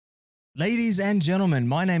Ladies and gentlemen,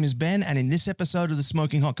 my name is Ben, and in this episode of the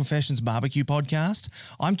Smoking Hot Confessions Barbecue Podcast,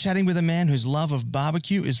 I'm chatting with a man whose love of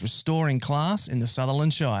barbecue is restoring class in the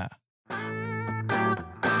Sutherland Shire.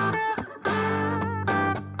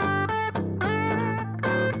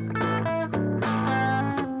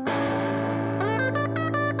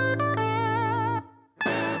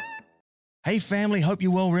 Hey family, hope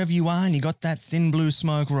you're well wherever you are and you got that thin blue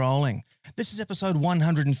smoke rolling. This is episode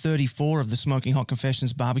 134 of the Smoking Hot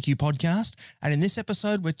Confessions Barbecue Podcast, and in this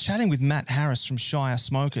episode we're chatting with Matt Harris from Shire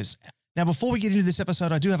Smokers. Now before we get into this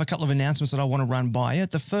episode, I do have a couple of announcements that I want to run by you.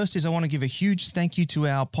 The first is I want to give a huge thank you to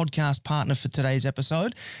our podcast partner for today's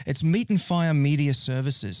episode. It's Meat and Fire Media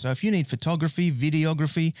Services. So if you need photography,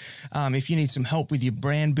 videography, if you need some help with your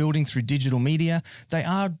brand building through digital media, they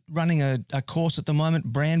are running a course at the moment,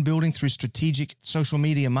 brand building through strategic social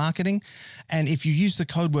media marketing. And if you use the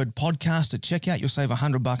code word podcast at checkout, you'll save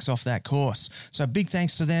 $100 off that course. So big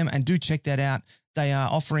thanks to them, and do check that out. They are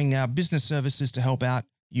offering business services to help out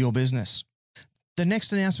your business. The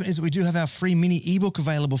next announcement is that we do have our free mini ebook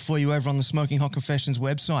available for you over on the Smoking Hot Confessions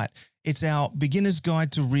website. It's our Beginner's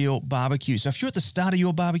Guide to Real Barbecue. So if you're at the start of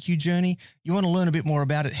your barbecue journey, you want to learn a bit more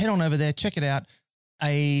about it, head on over there, check it out.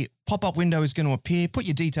 A pop-up window is going to appear. Put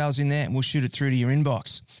your details in there and we'll shoot it through to your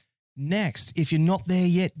inbox. Next, if you're not there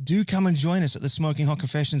yet, do come and join us at the Smoking Hot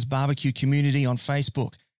Confessions barbecue community on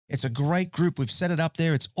Facebook. It's a great group. We've set it up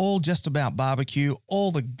there. It's all just about barbecue.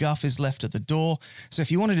 All the guff is left at the door. So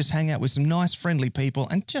if you want to just hang out with some nice, friendly people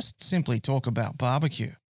and just simply talk about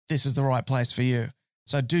barbecue, this is the right place for you.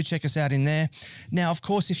 So do check us out in there. Now, of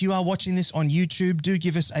course, if you are watching this on YouTube, do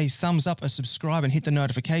give us a thumbs up, a subscribe, and hit the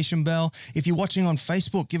notification bell. If you're watching on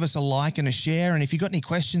Facebook, give us a like and a share. And if you've got any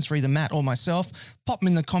questions for either Matt or myself, pop them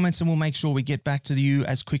in the comments and we'll make sure we get back to you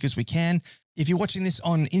as quick as we can. If you're watching this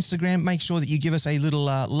on Instagram, make sure that you give us a little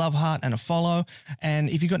love heart and a follow. And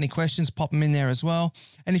if you've got any questions, pop them in there as well.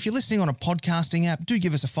 And if you're listening on a podcasting app, do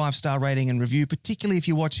give us a 5-star rating and review, particularly if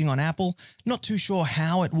you're watching on Apple. Not too sure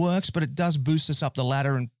how it works, but it does boost us up the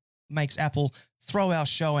ladder and makes Apple throw our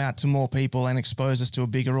show out to more people and expose us to a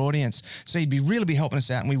bigger audience. So you'd really be helping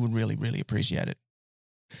us out, and we would really, really appreciate it.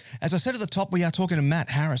 As I said at the top, we are talking to Matt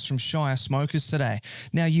Harris from Shire Smokers today.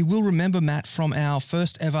 Now, you will remember Matt from our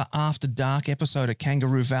first ever After Dark episode at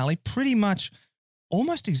Kangaroo Valley, pretty much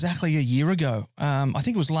almost exactly a year ago. I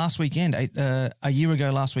think it was last weekend, a year ago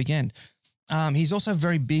last weekend. He's also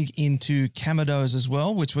very big into Kamados as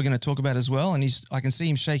well, which we're going to talk about as well. And I can see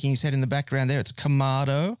him shaking his head in the background there. It's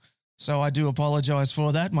Kamado. So I do apologize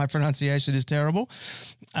for that. My pronunciation is terrible.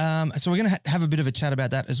 So we're going to have a bit of a chat about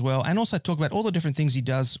that as well, and also talk about all the different things he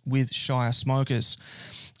does with Shire Smokers.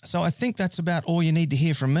 So I think that's about all you need to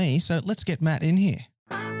hear from me. So let's get Matt in here.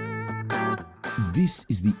 This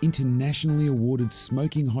is the internationally awarded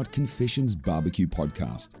Smoking Hot Confessions Barbecue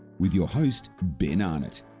Podcast with your host, Ben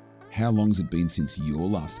Arnott. How long's it been since your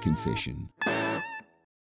last confession?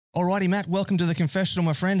 Alrighty, Matt, welcome to the confessional,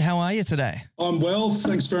 my friend. How are you today? I'm well.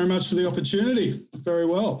 Thanks very much for the opportunity. Very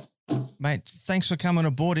well. Mate, thanks for coming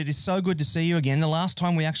aboard. It is so good to see you again. The last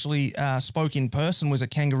time we actually spoke in person was at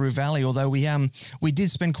Kangaroo Valley, although we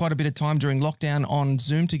did spend quite a bit of time during lockdown on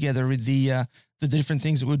Zoom together with the different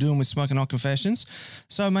things that we were doing with Smoking Hot Confessions.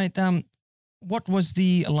 So, mate, what was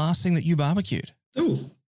the last thing that you barbecued? Oh,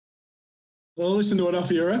 well, I listened to enough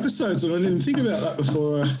of your episodes and I didn't think about that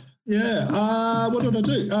before. Yeah. What did I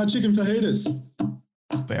do? Chicken fajitas.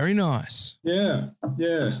 Very nice. Yeah.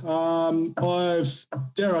 I've,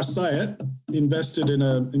 dare I say it, invested in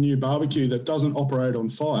a new barbecue that doesn't operate on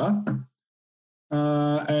fire.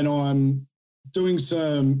 And I'm doing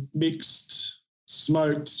some mixed,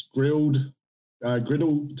 smoked, grilled,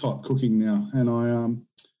 griddle type cooking now. And I,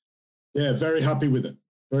 very happy with it.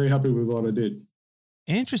 Very happy with what I did.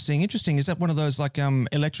 Interesting. Is that one of those like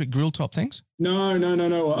electric grill top things? No.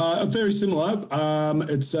 Very similar.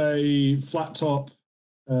 It's a flat top,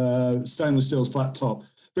 stainless steel flat top.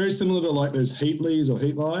 Very similar to like those Heatleys or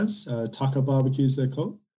Heatlives, Tucker barbecues they're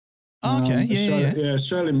called. Oh, okay, yeah.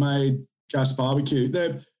 Australian-made gas barbecue.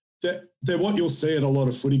 They're what you'll see at a lot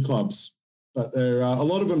of footy clubs, but they're a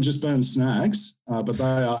lot of them just burn snags. But they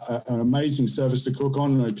are an amazing service to cook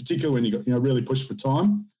on, particularly when you got really push for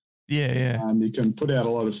time. Yeah. You can put out a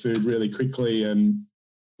lot of food really quickly, and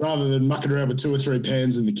rather than mucking around with 2 or 3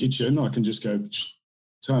 pans in the kitchen, I can just go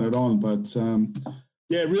turn it on. But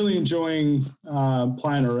really enjoying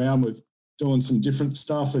playing around with doing some different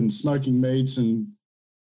stuff and smoking meats, and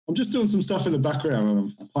I'm just doing some stuff in the background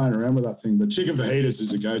and I'm playing around with that thing. But chicken fajitas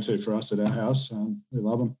is a go-to for us at our house. We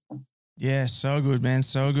love them. Yeah, so good, man,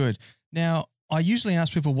 so good. Now, I usually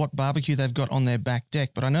ask people what barbecue they've got on their back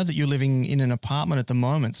deck, but I know that you're living in an apartment at the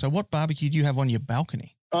moment. So what barbecue do you have on your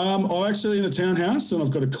balcony? I'm actually in a townhouse and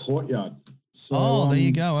I've got a courtyard. So, there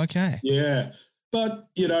you go. Okay. Yeah. But,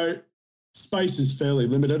 space is fairly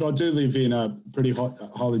limited. I do live in a pretty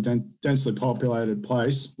highly densely populated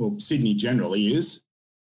place. Well, Sydney generally is.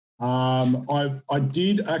 I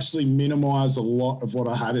did actually minimise a lot of what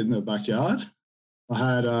I had in the backyard. I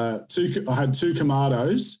had two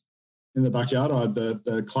Kamados in the backyard. I had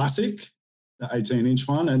the classic, the 18-inch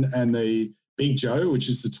one, and the Big Joe, which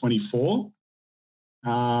is the 24.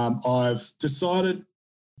 I've decided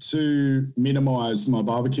to minimise my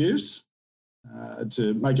barbecues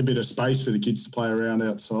to make a bit of space for the kids to play around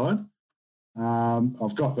outside.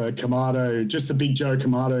 I've got the Kamado, just the Big Joe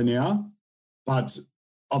Kamado now, but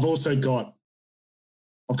I've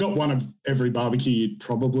got one of every barbecue you'd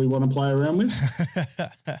probably want to play around with.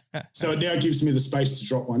 So it now gives me the space to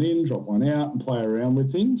drop one in, drop one out and play around with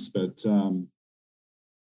things. But, so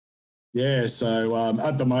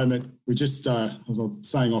at the moment, we just, as I was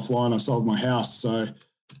saying offline, I sold my house. So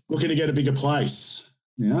looking to get a bigger place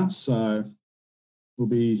now. So we'll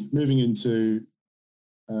be moving into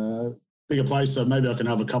a bigger place. So maybe I can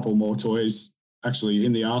have a couple more toys actually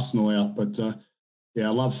in the arsenal out. But, I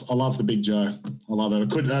love the Big Joe. I love it.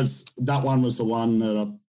 That one was the one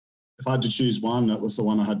that if I had to choose one, that was the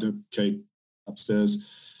one I had to keep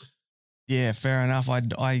upstairs. Yeah, fair enough. I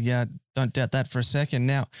don't doubt that for a second.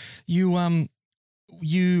 Now, we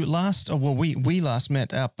last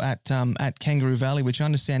met up at Kangaroo Valley, which I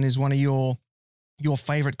understand is one of your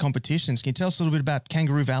favourite competitions. Can you tell us a little bit about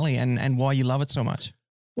Kangaroo Valley and why you love it so much?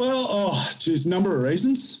 Well, there's a number of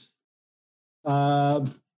reasons.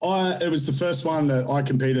 It was the first one that I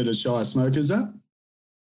competed as Shire smokers at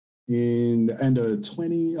in the end of I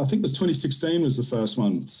think it was 2016 was the first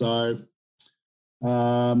one. So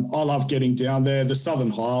I love getting down there. The Southern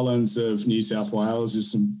Highlands of New South Wales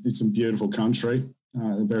is some beautiful country,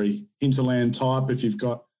 very hinterland type. If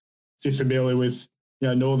you're familiar with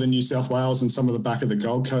northern New South Wales and some of the back of the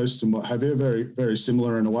Gold Coast and what have you, very, very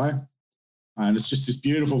similar in a way. And it's just this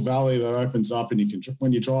beautiful valley that opens up, and you can,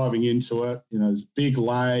 when you're driving into it, there's a big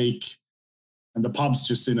lake, and the pub's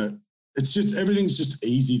just in it. It's just everything's just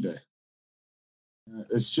easy there.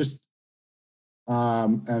 It's just,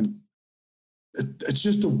 and it's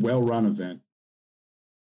just a well-run event.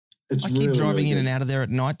 I keep driving in and out of there at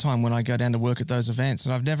night time when I go down to work at those events,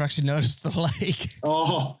 and I've never actually noticed the lake.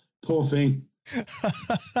 Oh, poor thing.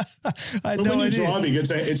 I but when you're driving,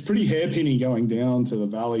 it's pretty hairpinny going down to the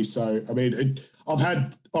valley. So, I mean, I've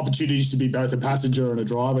had opportunities to be both a passenger and a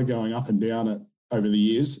driver going up and down it over the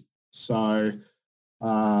years. So,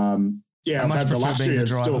 I've had the luxury of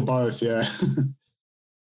doing both, yeah.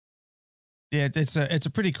 Yeah, it's a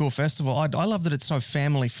pretty cool festival. I love that it's so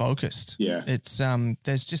family focused. Yeah, it's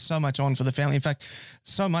there's just so much on for the family. In fact,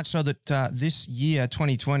 so much so that this year,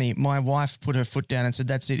 2020, my wife put her foot down and said,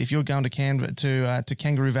 "That's it. If you're going to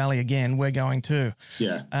Kangaroo Valley again, we're going too."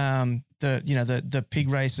 Yeah. The pig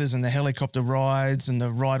races and the helicopter rides and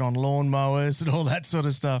the ride on lawnmowers and all that sort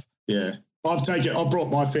of stuff. Yeah, I've brought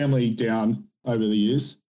my family down over the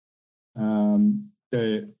years.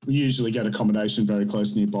 We usually get accommodation very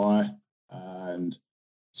close nearby. And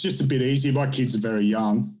it's just a bit easier. My kids are very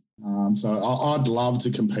young, so I'd love to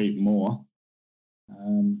compete more.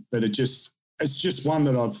 But it's just one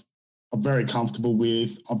that I'm very comfortable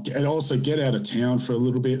with. And also get out of town for a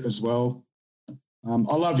little bit as well.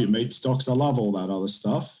 I love your meat stocks. I love all that other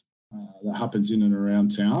stuff that happens in and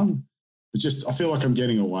around town. But I feel like I'm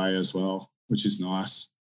getting away as well, which is nice.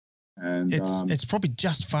 And it's probably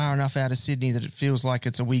just far enough out of Sydney that it feels like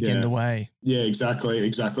it's a weekend away. Yeah, exactly.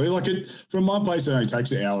 Like from my place, it only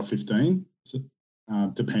takes an hour 15, so,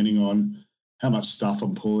 depending on how much stuff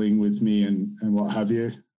I'm pulling with me and what have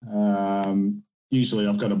you. Usually,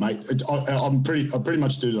 I've got a mate. I pretty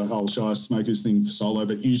much do the whole Shire smokers thing for solo,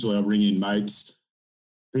 but usually I bring in mates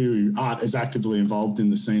who aren't as actively involved in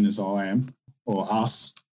the scene as I am or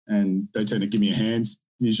us, and they tend to give me a hand.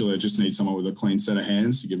 Usually I just need someone with a clean set of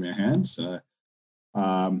hands to give me a hand. So,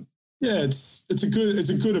 it's a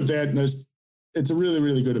good event. It's a really,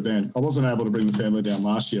 really good event. I wasn't able to bring the family down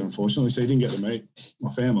last year, unfortunately, so you didn't get to meet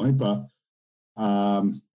my family. But,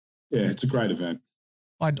 it's a great event.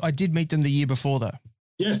 I did meet them the year before, though.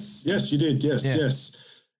 Yes, you did. Yes.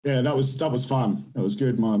 Yeah, that was fun. That was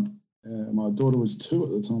good. My daughter was 2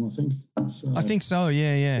 at the time, I think. So, I think so.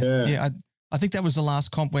 Yeah. I think that was the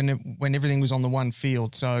last comp when everything was on the one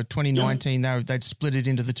field. So 2019, they'd split it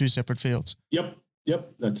into the 2 separate fields. Yep.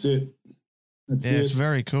 That's it. It's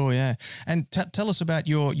very cool. Yeah. And tell us about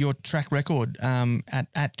your track record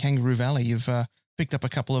at Kangaroo Valley. You've picked up a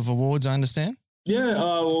couple of awards, I understand. Yeah.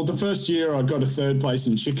 Well, the first year I got a 3rd place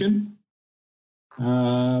in chicken.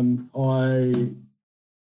 I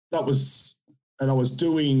I was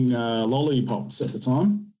doing lollipops at the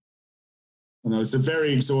time. And it's a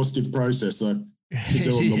very exhaustive process, to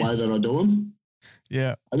do them the way that I do them.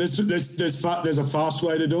 Yeah. And there's a fast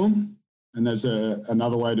way to do them, and there's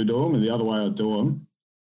another way to do them, and the other way I do them,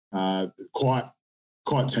 quite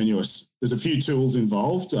tenuous. There's a few tools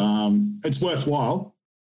involved. It's worthwhile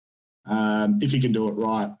if you can do it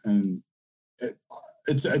right, and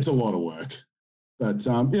it's a lot of work. But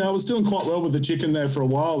I was doing quite well with the chicken there for a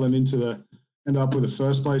while, and ended up with the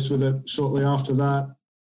first place with it shortly after that.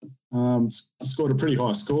 Scored a pretty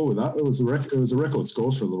high score with that. It was a record score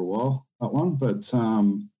for a little while, that one. But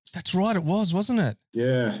that's right, it was, wasn't it?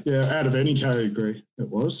 Yeah. Out of any category, it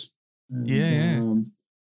was. And,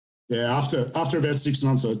 after about 6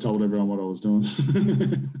 months, I told everyone what I was doing.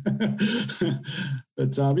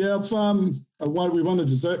 But we won the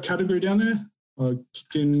dessert category down there. I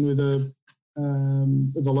kicked in with a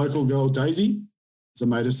local girl, Daisy. It's a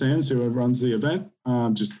mate of Sam's who runs the event.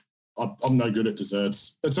 I'm no good at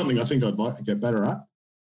desserts. That's something I think I'd like to get better at.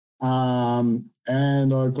 And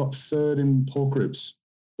I got third in pork ribs,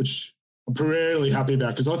 which I'm really happy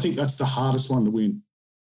about because I think that's the hardest one to win.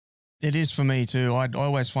 It is for me too. I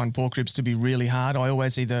always find pork ribs to be really hard. I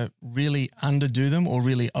always either really underdo them or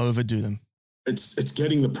really overdo them. It's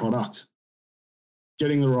getting the product,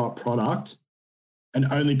 getting the right product, and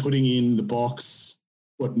only putting in the box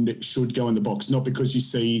what should go in the box, not because you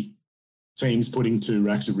see teams putting 2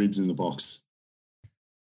 racks of ribs in the box,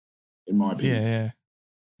 in my opinion.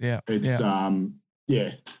 Yeah. It's,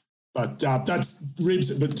 But that's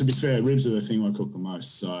ribs. But to be fair, ribs are the thing I cook the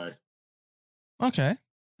most. So. Okay.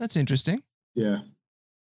 That's interesting. Yeah.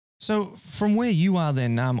 So from where you are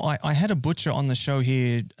then, I had a butcher on the show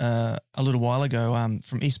here a little while ago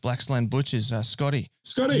from East Blacksland Butchers, Scotty.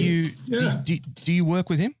 Scotty, do you work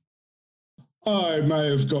with him? I may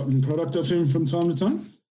have gotten product off him from time to time.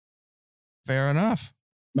 Fair enough.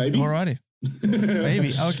 Maybe. All righty. Maybe.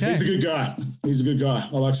 Okay. He's a good guy.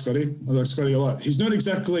 I like Scotty a lot. He's not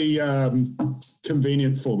exactly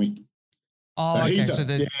convenient for me. Oh, so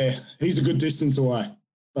okay. He's a good distance away.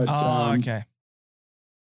 But, okay.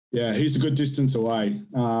 Yeah, he's a good distance away.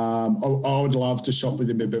 I would love to shop with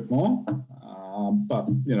him a bit more. But,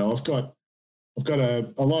 I've got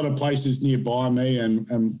a lot of places nearby me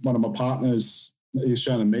and one of my partners, the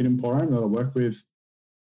Australian Meat Emporium that I work with,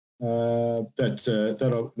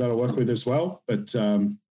 that I work with as well. But,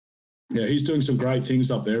 he's doing some great things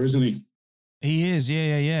up there, isn't he? He is,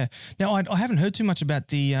 yeah. Now, I haven't heard too much about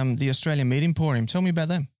the Australian Meat Emporium. Tell me about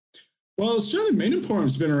them. Well, Australian Meat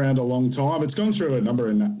Emporium's been around a long time. It's gone through a number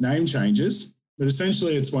of name changes, but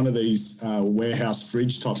essentially it's one of these warehouse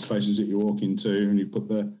fridge type spaces that you walk into and you put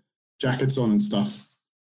the jackets on and stuff.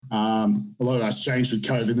 A lot of that's changed with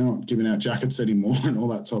COVID. They're not giving out jackets anymore and all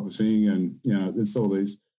that type of thing. And, there's all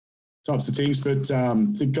these types of things. But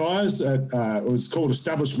the guys at it was called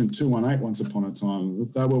Establishment 218 once upon a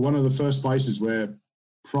time. They were one of the first places where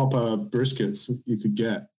proper briskets you could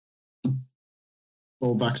get.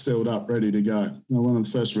 All back sealed up, ready to go. They're one of the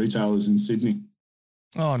first retailers in Sydney.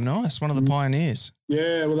 Oh, nice. One of the pioneers.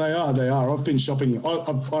 Yeah, well, they are. I've been shopping.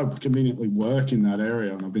 I conveniently work in that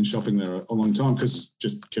area and I've been shopping there a long time because it's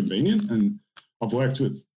just convenient. And I've worked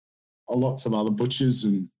with lots of other butchers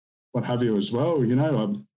and what have you as well. They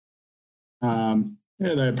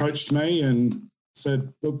approached me and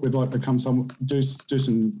said, look, we'd like to come do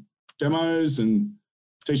some demos and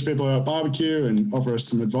teach people about barbecue and offer us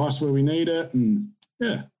some advice where we need it. And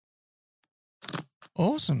yeah.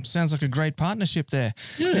 Awesome. Sounds like a great partnership there.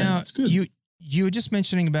 Yeah, now, it's good. You were just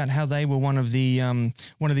mentioning about how they were one of the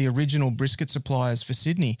original brisket suppliers for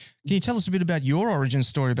Sydney. Can you tell us a bit about your origin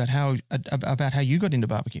story about how you got into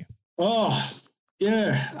barbecue? Oh,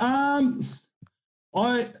 yeah.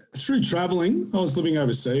 Through traveling, I was living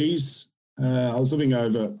overseas. When I was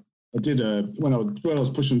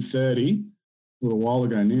pushing 30 a little while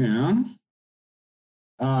ago now.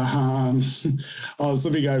 I was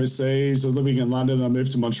living overseas. I was living in London. I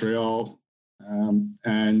moved to Montreal,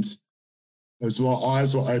 and my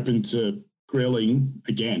eyes were open to grilling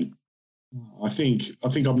again. I think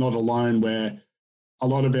I'm not alone where a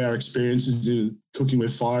lot of our experiences in cooking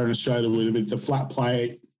with fire in Australia with the flat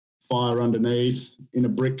plate, fire underneath in a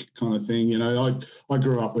brick kind of thing. I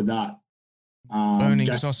grew up with that. Burning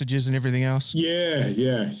sausages and everything else. Yeah.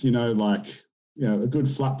 A good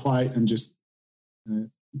flat plate and just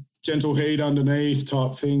gentle heat underneath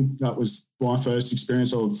type thing. That was my first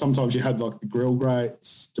experience. Or sometimes you had like the grill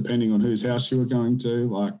grates, depending on whose house you were going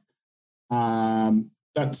to.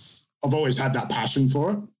 I've always had that passion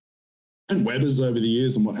for it, and Weber's over the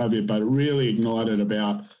years and what have you. But it really ignited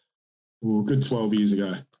about a good 12 years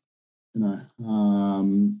ago.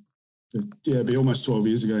 it'll be almost 12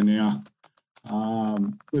 years ago now.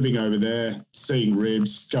 Living over there, seeing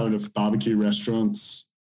ribs, going to barbecue restaurants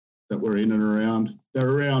that were in and around. They're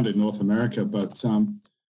around in North America, but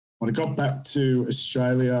when I got back to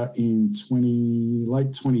Australia in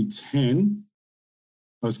late 2010,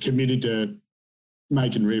 I was committed to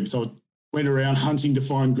making ribs. I went around hunting to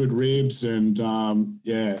find good ribs, and I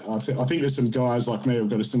think there's some guys like me who've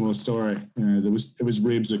got a similar story. You know, it was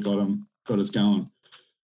ribs that got us going.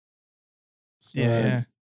 So,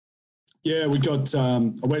 yeah, we got.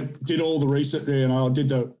 Did all the research, and I did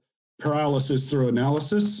the paralysis through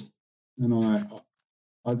analysis, and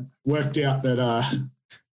I worked out that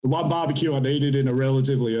the one barbecue I needed in a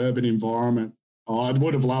relatively urban environment. I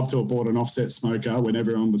would have loved to have bought an offset smoker when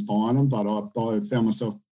everyone was buying them, but I found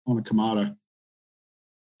myself on a Kamado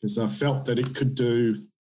because I felt that it could do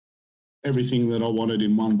everything that I wanted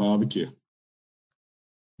in one barbecue.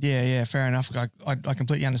 Yeah, fair enough. I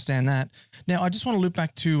completely understand that. Now, I just want to loop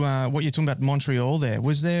back to what you're talking about Montreal there.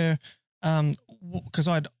 Was there, because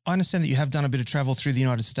I understand that you have done a bit of travel through the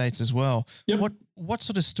United States as well. Yep. What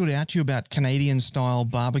sort of stood out to you about Canadian-style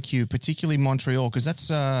barbecue, particularly Montreal? Because that's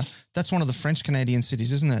one of the French-Canadian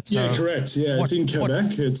cities, isn't it? So correct. Yeah, it's in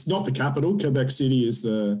Quebec. It's not the capital. Quebec City is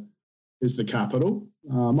the capital.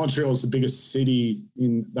 Montreal is the biggest city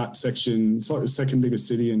in that section. It's like the second biggest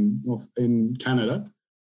city in Canada.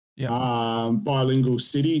 Yeah. Bilingual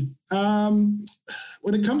city. When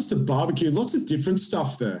it comes to barbecue, lots of different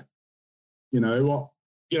stuff there. We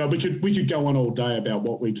could go on all day about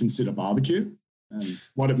what we consider barbecue and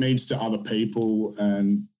what it means to other people.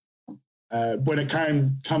 And when it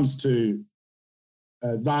comes to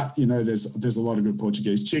that, there's a lot of good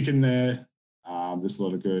Portuguese chicken there. There's a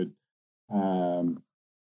lot of good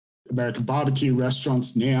American barbecue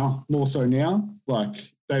restaurants now, more so now.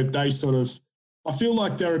 Like they sort of, I feel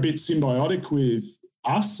like they're a bit symbiotic with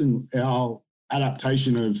us and our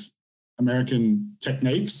adaptation of American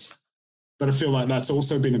techniques. But I feel like that's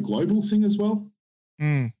also been a global thing as well.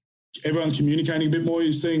 Mm. Everyone communicating a bit more.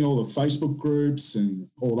 You're seeing all the Facebook groups and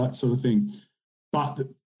all that sort of thing. But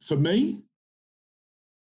for me,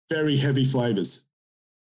 very heavy flavors.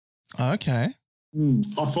 Okay.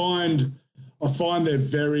 I find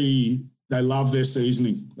they love their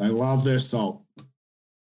seasoning. They love their salt.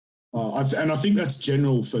 And I think that's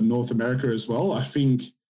general for North America as well. I think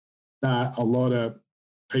that a lot of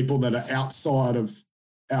people that are outside of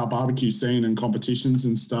our barbecue scene and competitions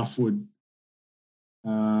and stuff would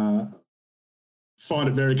find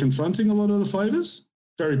it very confronting, a lot of the flavors,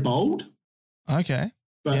 very bold. Okay.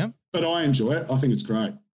 But I enjoy it. I think it's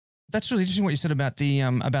great. That's really interesting what you said about the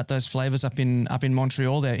about those flavors up in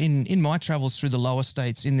Montreal there. In my travels through the lower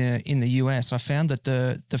states in the US, I found that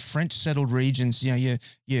the French settled regions, your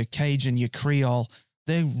Cajun, your Creole,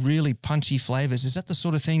 they're really punchy flavors. Is that the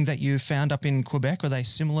sort of thing that you found up in Quebec? Are they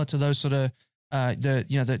similar to those sort of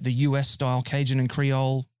the US style Cajun and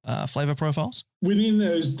Creole flavor profiles? Within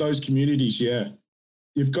those communities, yeah.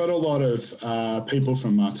 You've got a lot of people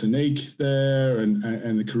from Martinique there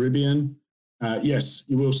and the Caribbean. Yes,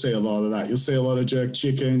 you will see a lot of that. You'll see a lot of jerk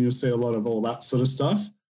chicken. You'll see a lot of all that sort of stuff.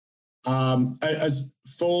 As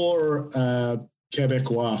for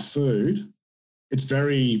Quebecois food, it's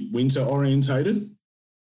very winter orientated.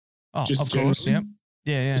 Oh, just of course, yeah.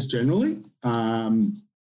 Just generally.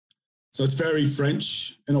 So it's very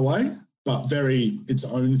French in a way, but very its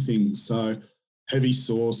own thing. So heavy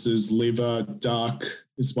sauces, liver, duck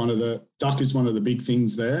is one of the big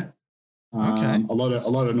things there. Okay. A lot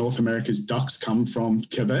of North America's ducks come from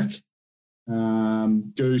Quebec.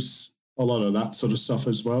 Goose, a lot of that sort of stuff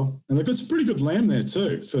as well. And they've got some pretty good lamb there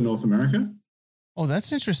too for North America. Oh,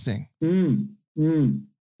 that's interesting. Yeah,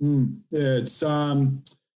 it's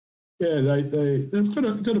they've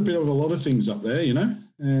got a bit of a lot of things up there,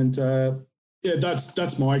 and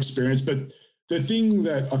that's my experience. But the thing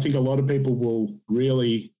that I think a lot of people will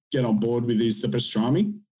really get on board with is the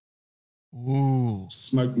pastrami. Ooh.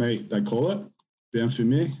 Smoked meat, they call it. Bien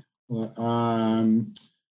fumé.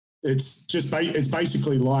 It's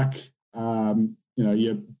basically like, your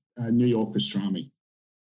New York pastrami.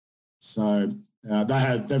 So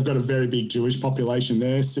they've got a very big Jewish population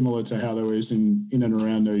there, similar to how there is in and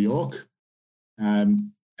around New York.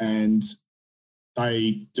 And that's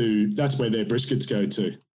where their briskets go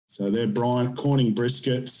to. So they're corning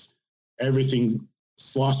briskets, everything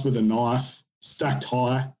sliced with a knife, stacked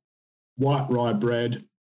high, white rye bread,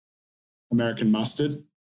 American mustard.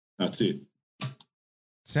 That's it.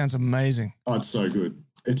 Sounds amazing. Oh, it's so good.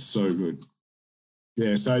 It's so good.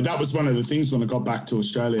 Yeah, so that was one of the things when I got back to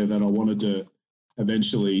Australia that I wanted to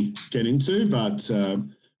eventually get into. But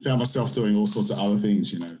found myself doing all sorts of other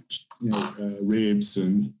things, ribs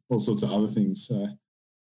and all sorts of other things. So,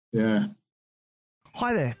 yeah.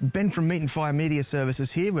 Hi there, Ben from Meat and Fire Media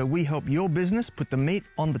Services here, where we help your business put the meat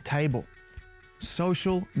on the table.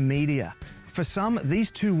 Social media. For some, these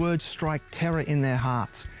two words strike terror in their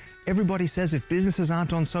hearts. Everybody says if businesses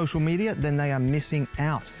aren't on social media, then they are missing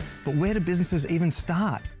out. But where do businesses even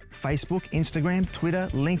start? Facebook, Instagram, Twitter,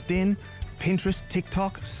 LinkedIn, Pinterest,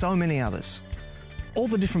 TikTok, so many others. All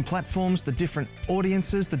the different platforms, the different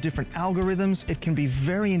audiences, the different algorithms, it can be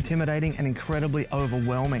very intimidating and incredibly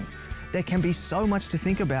overwhelming. There can be so much to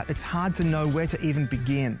think about, it's hard to know where to even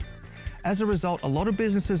begin. As a result, a lot of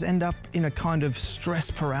businesses end up in a kind of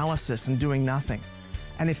stress paralysis and doing nothing.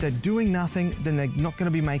 And if they're doing nothing, then they're not going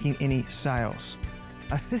to be making any sales.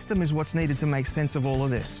 A system is what's needed to make sense of all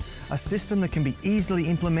of this. A system that can be easily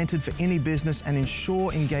implemented for any business and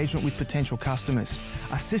ensure engagement with potential customers.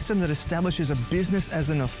 A system that establishes a business as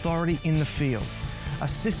an authority in the field. A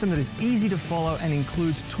system that is easy to follow and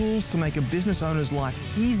includes tools to make a business owner's life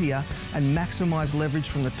easier and maximize leverage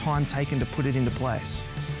from the time taken to put it into place.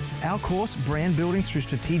 Our course, Brand Building Through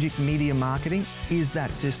Strategic Media Marketing, is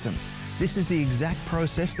that system. This is the exact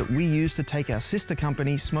process that we use to take our sister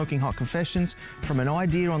company, Smoking Hot Confessions, from an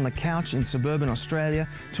idea on the couch in suburban Australia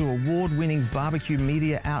to award-winning barbecue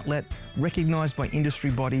media outlet recognised by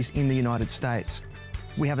industry bodies in the United States.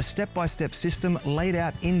 We have a step-by-step system laid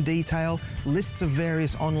out in detail, lists of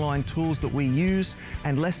various online tools that we use,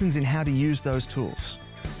 and lessons in how to use those tools.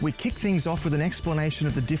 We kick things off with an explanation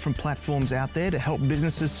of the different platforms out there to help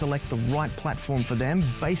businesses select the right platform for them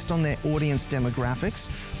based on their audience demographics,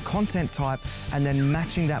 content type, and then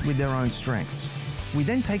matching that with their own strengths. We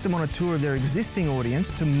then take them on a tour of their existing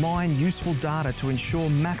audience to mine useful data to ensure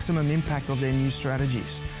maximum impact of their new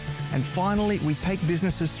strategies. And finally, we take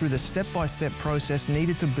businesses through the step-by-step process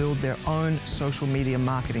needed to build their own social media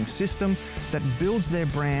marketing system that builds their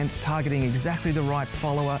brand, targeting exactly the right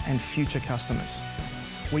follower and future customers.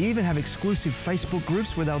 We even have exclusive Facebook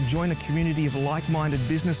groups where they'll join a community of like-minded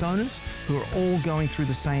business owners who are all going through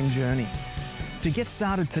the same journey. To get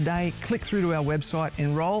started today, click through to our website,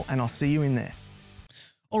 enroll, and I'll see you in there.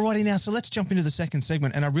 Alrighty now, so let's jump into the second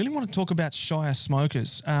segment, and I really want to talk about Shire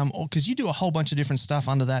Smokers, because you do a whole bunch of different stuff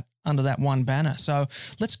under that one banner. So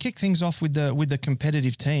let's kick things off with the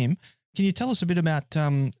competitive team. Can you tell us a bit about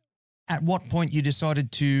at what point you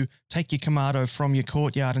decided to take your Kamado from your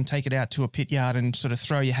courtyard and take it out to a pit yard and sort of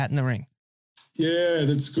throw your hat in the ring? Yeah,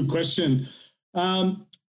 that's a good question.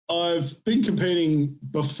 I've been competing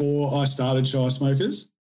before I started Shire Smokers.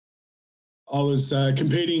 I was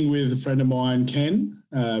competing with a friend of mine, Ken,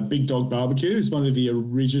 Big Dog Barbecue. He's one of the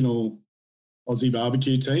original Aussie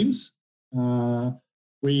barbecue teams.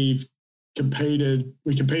 We competed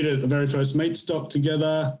at the very first meat stock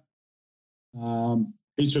together.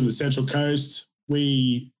 He's from the Central Coast.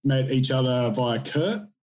 We met each other via Kurt.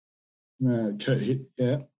 Kurt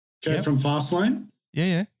from Fastlane.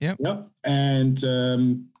 Yep. And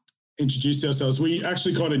introduced ourselves. We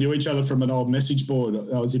actually kind of knew each other from an old message board,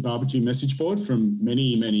 Aussie barbecue message board from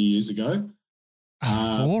many, many years ago.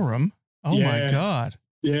 A forum? Oh my God.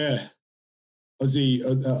 Yeah.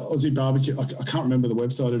 Aussie barbecue. I can't remember the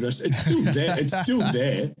website address. It's still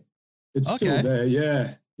there. Still there.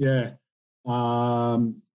 Yeah.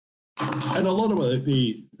 And a lot of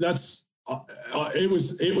it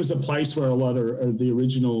was a place where a lot of the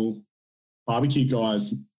original barbecue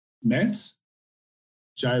guys met.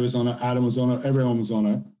 Jay was on it, Adam was on it, everyone was on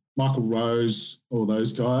it. Michael Rose, all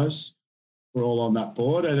those guys were all on that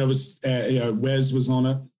board, and it was Wes was on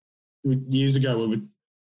it years ago. And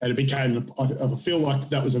it became. I feel like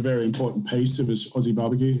that was a very important piece of his Aussie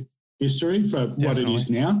barbecue history for what it is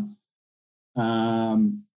now.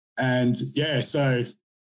 So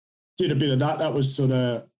did a bit of that. That was sort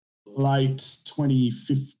of late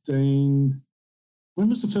 2015. When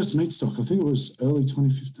was the first meat stock? I think it was early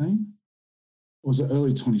 2015. Or was it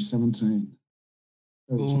early 2017?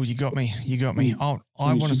 Oh, you got me. I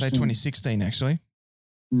want to say 2016 actually,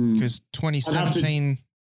 because 2017.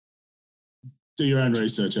 Do your own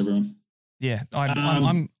research, everyone. Yeah,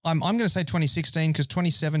 I'm going to say 2016 because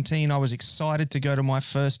 2017 I was excited to go to my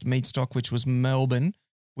first meat stock, which was Melbourne,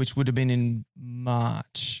 which would have been in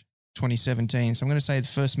March 2017. So I'm going to say the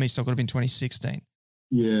first meat stock would have been 2016.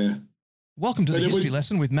 Yeah. Welcome to the history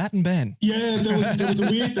lesson with Matt and Ben. Yeah, there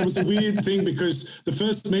was a weird thing because the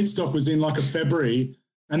first meat stock was in like a February,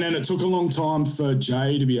 and then it took a long time for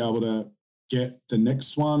Jay to be able to get the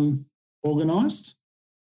next one organised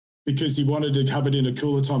because he wanted to have it in a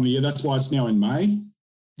cooler time of the year. That's why it's now in May.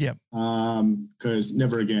 Yep. Because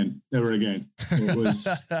never again. It was.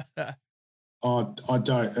 I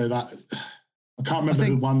I can't remember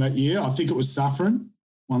who won that year. I think it was Saffron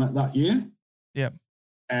won it that year. Yep.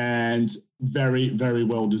 And very, very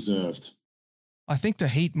well deserved. I think the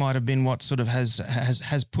heat might have been what sort of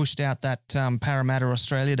has pushed out that Parramatta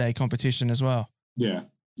Australia Day competition as well. Yeah.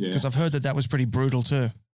 Because I've heard that was pretty brutal too.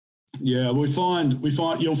 Yeah, we find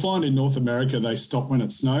you'll find in North America they stop when it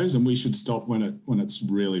snows, and we should stop when it's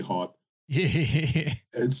really hot. Yeah.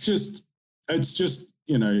 It's just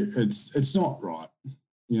it's not right.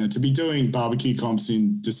 To be doing barbecue comps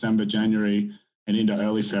in December, January, and into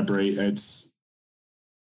early February. I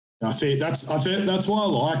think that's why I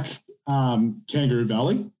like Kangaroo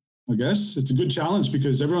Valley. I guess it's a good challenge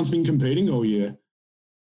because everyone's been competing all year.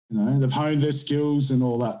 They've honed their skills and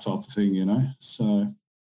all that type of thing. So.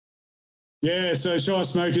 Yeah, so Shire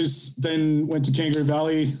Smokers then went to Kangaroo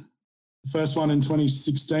Valley. First one in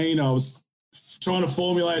 2016. I was trying to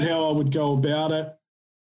formulate how I would go about it.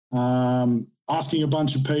 Asking a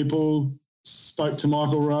bunch of people, spoke to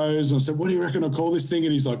Michael Rose, and I said, what do you reckon I'll call this thing?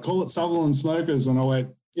 And he's like, call it Sutherland Smokers. And I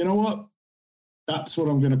went, you know what? That's what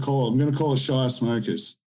I'm going to call it. I'm going to call it Shire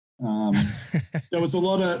Smokers. There was a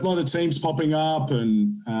lot of teams popping up,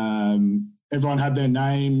 and everyone had their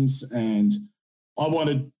names, and I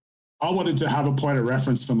wanted to have a point of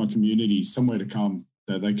reference for my community, somewhere to come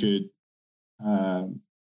that they could,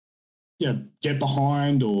 get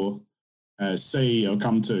behind or see or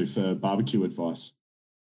come to for barbecue advice.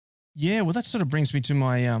 Yeah, well, that sort of brings me to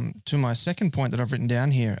my second point that I've written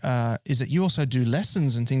down here. Is that you also do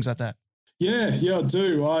lessons and things like that? Yeah, I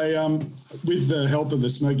do. I with the help of the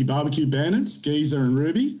Smoky Barbecue Bandits, Geezer and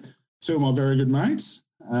Ruby, two of my very good mates,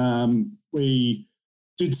 we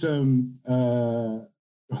did some. I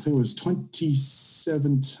think it was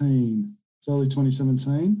 2017. It's early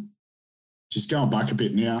 2017. Just going back a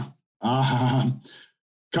bit now.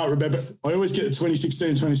 Can't remember. I always get the 2016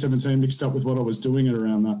 and 2017 mixed up with what I was doing at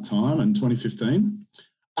around that time in 2015.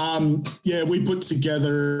 We put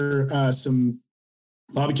together some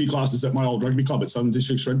barbecue classes at my old rugby club at Southern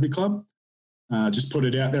Districts Rugby Club. Just put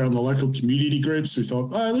it out there on the local community groups. We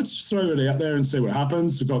thought, let's just throw it out there and see what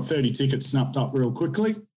happens. We've got 30 tickets snapped up real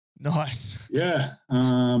quickly. Nice. Yeah.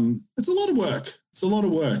 It's a lot of work. We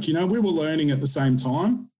were learning at the same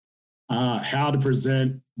time how to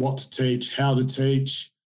present, what to teach, how to teach.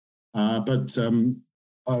 But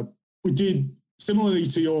we did, similarly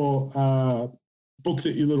to your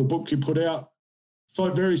little book you put out,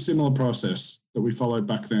 very similar process that we followed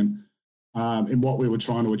back then in what we were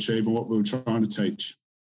trying to achieve and what we were trying to teach.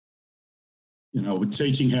 We're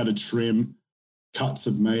teaching how to trim cuts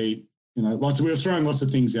of meat. We were throwing lots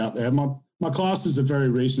of things out there. My classes are very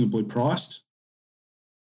reasonably priced,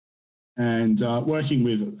 and we're working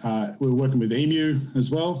with Emu as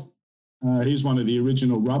well. He's one of the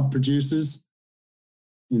original rub producers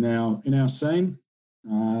in our scene,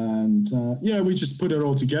 and we just put it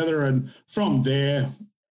all together. And from there,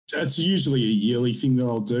 it's usually a yearly thing that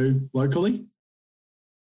I'll do locally,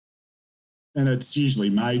 and it's usually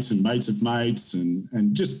mates and mates of mates,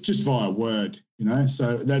 and just via word.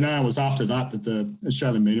 So they know it was after that the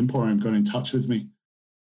Australian Meat Emporium got in touch with me.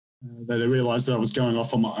 They realised that I was going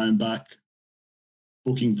off on my own back,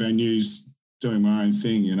 booking venues, doing my own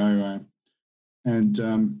thing,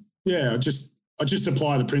 I just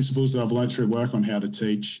apply the principles that I've learned through work on how to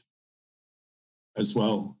teach as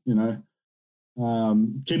well,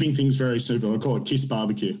 keeping things very simple. I call it KISS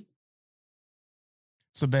barbecue.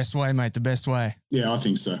 It's the best way, mate, the best way. Yeah, I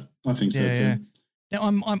think so. Too. Yeah. Now,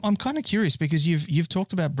 I'm kind of curious because you've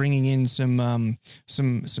talked about bringing in some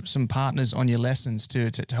partners on your lessons to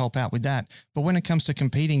help out with that. But when it comes to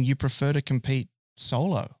competing, you prefer to compete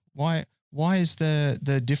solo. Why is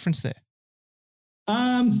the difference there?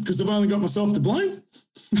 Because I've only got myself to blame.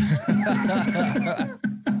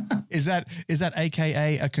 Is that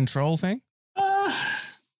AKA a control thing?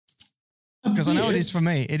 Because I know it is for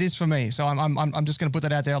me. It is for me. So I'm just going to put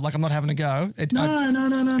that out there. Like I'm not having a go. No.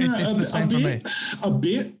 It's the same for me. A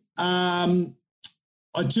bit. I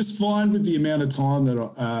just find with the amount of time that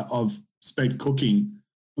I've spent cooking,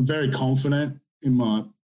 I'm very confident in my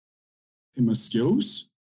skills.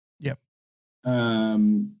 Yep.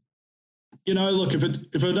 Look,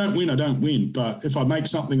 if I don't win, I don't win. But if I make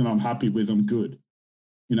something that I'm happy with, I'm good.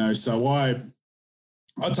 So I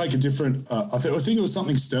take a different. I think it was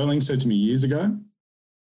something Sterling said to me years ago.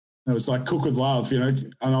 It was like cook with love,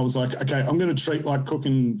 and I was like, okay, I'm going to treat like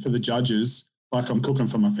cooking for the judges like I'm cooking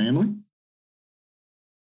for my family.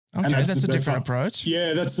 Okay, that's a different approach.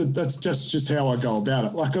 Yeah, that's just how I go about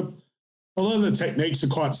it. Like a lot of the techniques are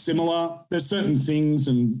quite similar. There's certain things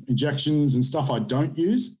and injections and stuff I don't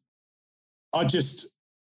use. If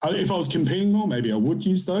I was competing more, maybe I would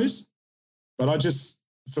use those. But I just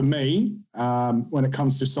for me, when it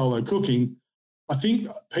comes to solo cooking, I think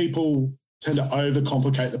people tend to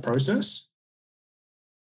overcomplicate the process.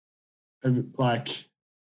 Like,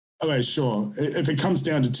 okay, sure. If it comes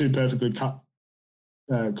down to two perfectly cut,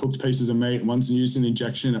 cooked pieces of meat and one's used in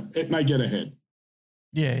injection, it may get ahead.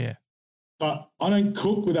 Yeah, yeah. But I don't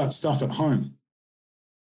cook without stuff at home.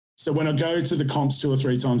 So when I go to the comps 2 or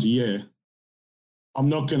 3 times a year, I'm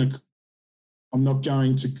not going to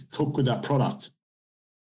cook with that product.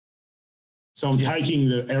 So I'm taking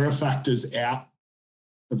the error factors out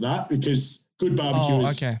of that, because good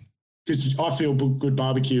barbecue because I feel good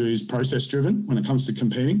barbecue is process driven when it comes to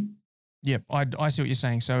competing. Yep, I see what you're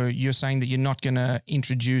saying. So you're saying that you're not going to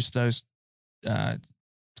introduce those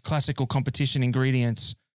classical competition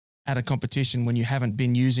ingredients at a competition when you haven't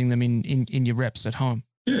been using them in your reps at home.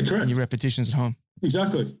 Yeah, correct. In your repetitions at home.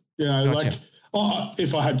 Exactly. You know, gotcha.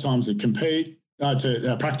 If I had time to compete,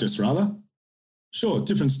 to practice rather, sure,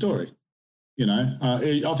 different story. You know,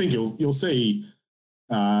 I think you'll see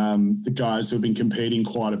the guys who have been competing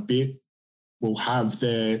quite a bit will have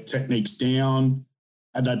their techniques down,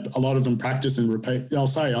 and that a lot of them practice and repeat. They'll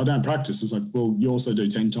say, I don't practice. It's like, well, you also do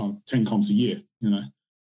 10 comps a year, you know.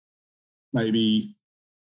 Maybe,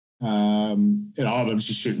 I'm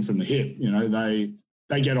just shooting from the hip. You know,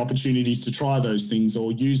 they get opportunities to try those things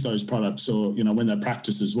or use those products, or, you know, when they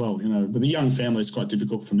practice as well. You know, with a young family, it's quite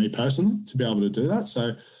difficult for me personally to be able to do that.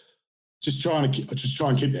 So just try and keep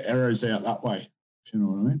the errors out that way, if you know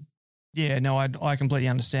what I mean. Yeah, no, I completely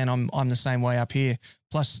understand. I'm the same way up here.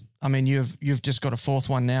 Plus, I mean, you've just got a 4th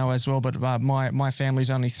one now as well, but my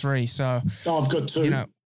family's only 3, so I've got 2. You know,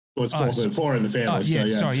 well, it's 4 in the family. Yeah,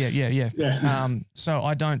 so yeah. Sorry, yeah. So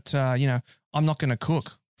I don't, I'm not going to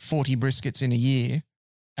cook 40 briskets in a year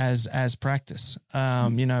as practice.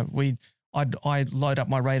 You know, I load up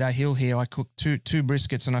my Radar Hill here. I cook two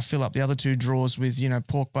briskets and I fill up the other 2 drawers with, you know,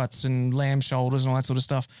 pork butts and lamb shoulders and all that sort of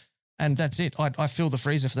stuff. And that's it. I fill the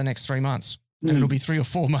freezer for the next 3 months, and it'll be 3 or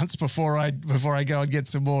 4 months before I go and get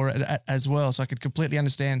some more as well. So I could completely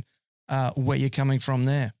understand where you're coming from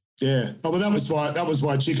there. Yeah. Oh, well, that was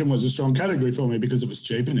why chicken was a strong category for me, because it was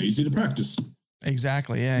cheap and easy to practice.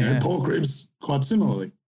 Exactly. Yeah. And pork ribs quite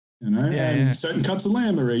similarly, you know, certain cuts of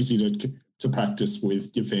lamb are easy to practice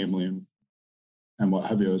with your family and what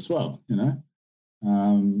have you as well. You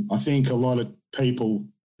know, I think a lot of people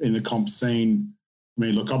in the comp scene, I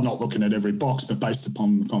mean, look, I'm not looking at every box, but based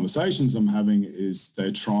upon the conversations I'm having, is they're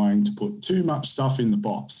trying to put too much stuff in the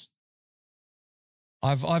box.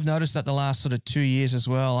 I've noticed that the last sort of 2 years as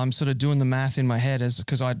well. I'm sort of doing the math in my head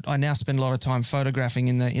because I now spend a lot of time photographing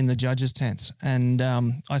in the judges' tents, and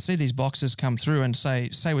I see these boxes come through and say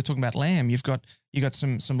we're talking about lamb. You got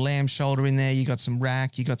some lamb shoulder in there. You got some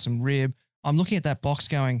rack. You got some rib. I'm looking at that box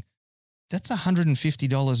going, that's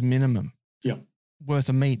 $150 minimum. Yep. Worth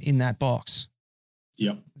of meat in that box.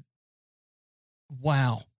 Yep.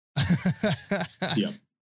 Wow. Yep.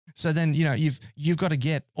 So then, you know, you've got to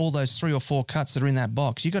get all those 3 or 4 cuts that are in that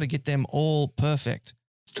box. You've got to get them all perfect.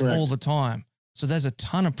 Correct. All the time. So there's a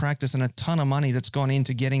ton of practice and a ton of money that's gone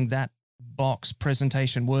into getting that box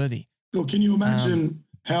presentation worthy. Well, can you imagine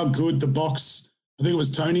how good the box, I think it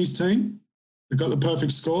was Tony's team, that got the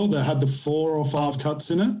perfect score, that had the 4 or 5 cuts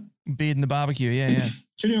in it? Beard in the barbecue, yeah.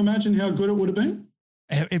 Can you imagine how good it would have been?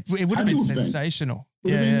 It would have been sensational.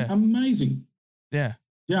 Would have been amazing. Yeah.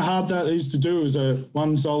 You know how hard that is to do as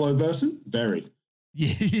one solo person? Very.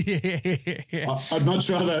 Yeah. I'd much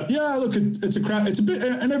rather, look, it's a crap, it's a bit,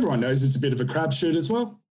 and everyone knows it's a bit of a crapshoot as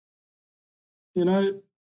well. You know,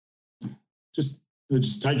 just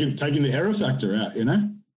taking the error factor out, you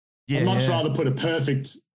know? Yeah, I'd much rather put a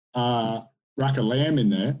perfect rack of lamb in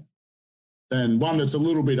there than one that's a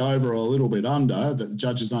little bit over or a little bit under that the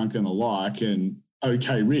judges aren't going to like, and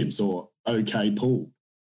okay ribs or okay pull.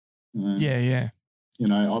 Yeah. You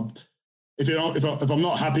know, if I'm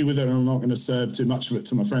not happy with it and I'm not going to serve too much of it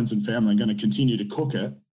to my friends and family, I'm going to continue to cook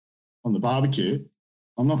it on the barbecue,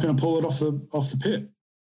 I'm not going to pull it off the pit.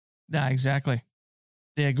 No, exactly.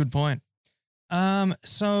 Yeah, good point.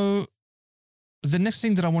 So the next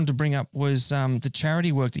thing that I wanted to bring up was the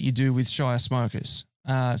charity work that you do with Shire Smokers.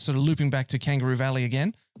 Sort of looping back to Kangaroo Valley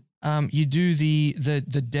again. You do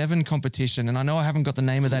the Devon competition, and I know I haven't got the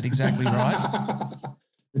name of that exactly right.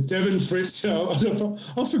 Devon Fritz,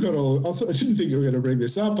 I forgot all. I didn't think you were going to bring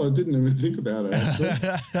this up. I didn't even think about it.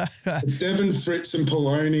 The Devon Fritz and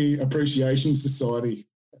Poloni Appreciation Society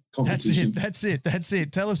competition. That's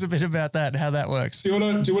it. Tell us a bit about that and how that works. Do you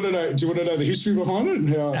want to know the history behind it?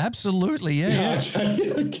 And how? Absolutely, yeah.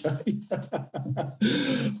 Okay.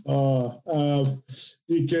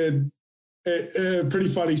 You can a pretty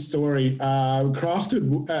funny story.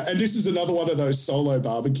 Crafted, and this is another one of those solo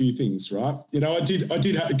barbecue things, right? You know, I did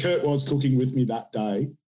have, Kurt was cooking with me that day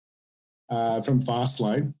from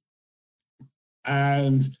Fastlane,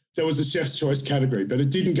 and there was a chef's choice category, but it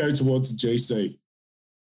didn't go towards the GC.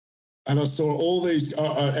 And I saw all these,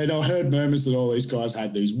 and I heard murmurs that all these guys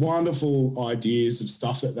had these wonderful ideas of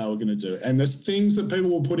stuff that they were going to do. And the things that people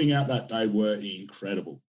were putting out that day were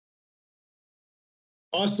incredible.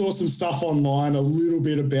 I saw some stuff online, a little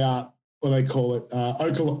bit about what they call it,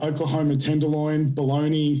 Oklahoma tenderloin,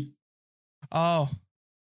 bologna. Oh.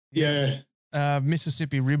 Yeah.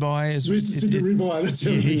 Mississippi ribeye. Ribeye, that's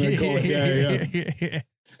the other thing they call it. Yeah.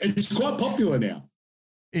 It's quite popular now.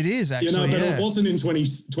 It is actually, but it wasn't in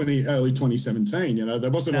early 2017. You know, there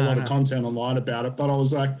wasn't a lot of content online about it. But I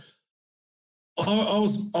was like, I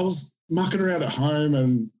was mucking around at home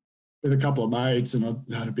and with a couple of mates, and I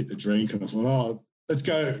had a bit to drink, and I thought, let's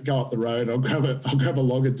go up the road. I'll grab a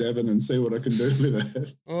log of Devon and see what I can do with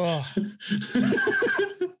it. Oh.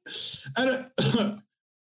 And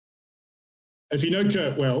if you know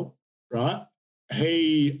Kurt well, right,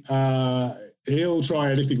 he'll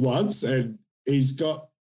try anything once, and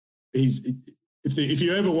if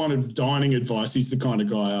you ever wanted dining advice, he's the kind of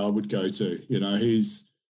guy I would go to. You know, he's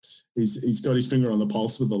got his finger on the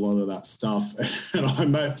pulse with a lot of that stuff.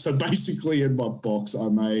 And so basically in my box I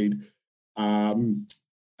made Devon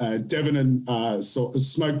and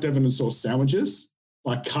smoked Devon and sauce sandwiches,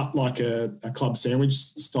 like cut like a club sandwich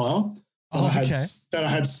style. Oh, okay. Then I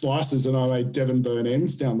had slices, and I made Devon burn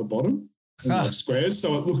ends down the bottom in like squares.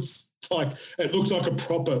 So it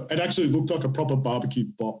actually looked like a proper barbecue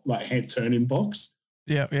box, like hand turn-in box.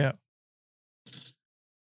 Yeah. And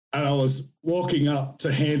I was walking up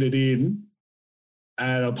to hand it in,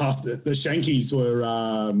 and I passed the Shankies were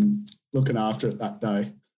looking after it that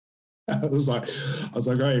day. I was like,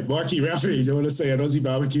 hey, Mikey, Ralphie, do you want to see an Aussie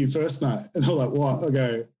barbecue first, mate? And they're like, what? I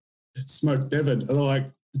go, smoked Devon. And they're like,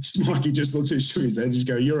 Mikey just looked at his, shook his head and just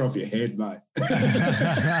go, you're off your head, mate.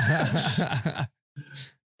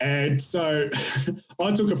 And so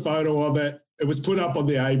I took a photo of it. It was put up on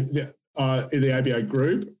in the ABA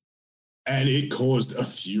group, and it caused a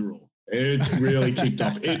furor. It really kicked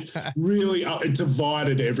off. It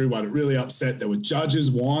divided everyone. It really upset. There were judges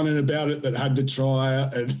whining about it that had to try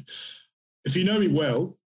it. And if you know me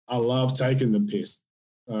well, I love taking the piss.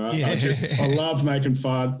 I love making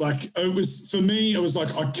fun. Like for me, it was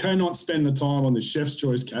like, I cannot spend the time on the chef's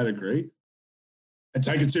choice category and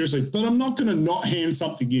take it seriously, but I'm not going to not hand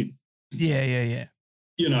something in. Yeah.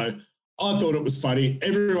 You know, I thought it was funny.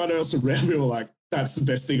 Everyone else around me were like, that's the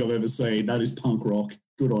best thing I've ever seen. That is punk rock.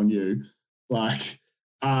 Good on you. Like,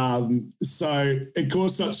 so it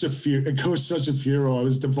caused such a furor. I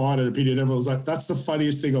was divided opinion. Everyone was like, that's the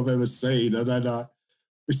funniest thing I've ever seen. And then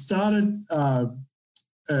we started, I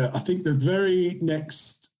think the very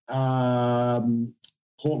next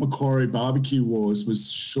Port Macquarie Barbecue Wars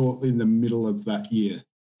was shortly in the middle of that year.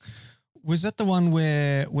 Was that the one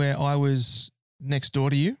where I was next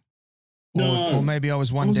door to you? No. Or maybe I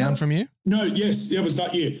was one down from you? No, yes. It was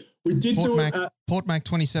that year. We did Port Mac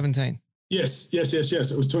 2017. Yes. It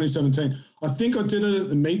was 2017. I think I did it at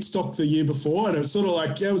the meat stock the year before, and it was sort of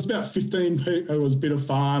like, it was about 15 people. It was a bit of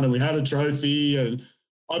fun, and we had a trophy, and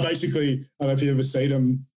I basically, I don't know if you've ever seen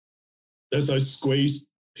them, there's those squeezed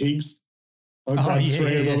pigs. I grabbed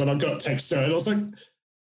three of them, and I got texture, and I was like,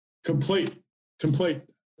 complete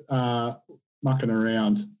mucking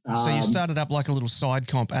around. So you started up like a little side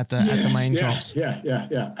comp at the main comps. Yeah.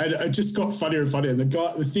 And it just got funnier and funnier. And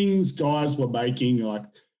the things guys were making, like,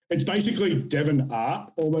 it's basically Devon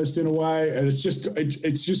art almost in a way, and it's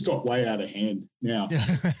just got way out of hand now.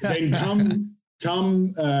 Then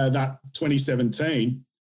come that 2017,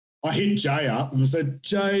 I hit Jay up and I said,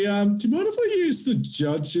 Jay, do you mind if I use the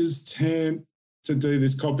judges' tent to do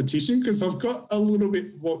this competition? Because I've got a little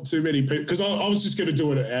bit too many people, because I was just going to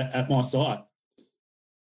do it at my site.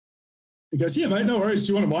 He goes, yeah, mate, no worries.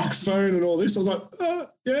 Do you want a microphone and all this? I was like,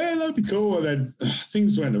 yeah, that'd be cool. And then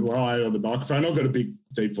things went awry on the microphone. I've got a big,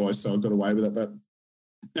 deep voice, so I got away with it. But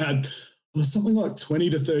it was something like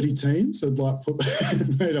 20 to me teams had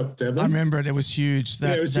made up Devon. I remember it. It was huge.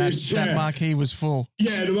 That marquee was full.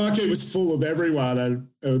 Yeah, the marquee was full of everyone.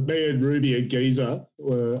 And me and Ruby and Geezer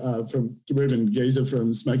were Ruben Geezer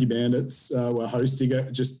from Smoky Bandits were hosting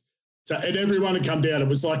it. And everyone had come down. It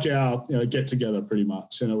was like our get together pretty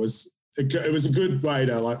much, and it was a good way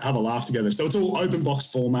to like have a laugh together. So it's all open box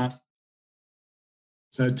format.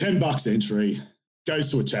 So $10 entry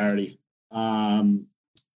goes to a charity.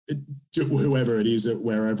 Whoever it is,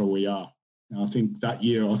 wherever we are. And I think that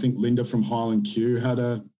year, Linda from Highland Q had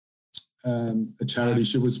a a charity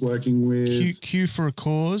she was working with. Q for a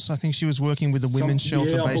Cause. I think she was working with a women's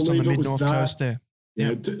shelter based on the mid-north coast there.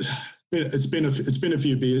 Yeah, it's been a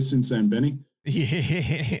few beers since then, Benny.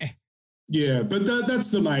 Yeah. Yeah, but that's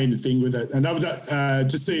the main thing with it. And you got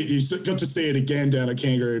to see it again down at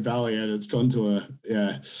Kangaroo Valley, and it's gone to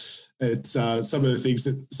it's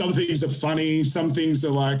some things are funny, some things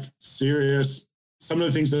are like serious. Some of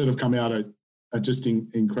the things that have come out are just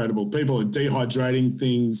incredible. People are dehydrating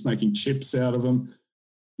things, making chips out of them.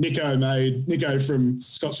 Nico from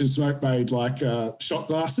Scotch and Smoke made like shot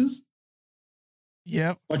glasses.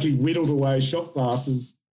 Yep. Like he whittled away shot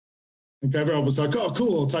glasses. And everyone was like, oh,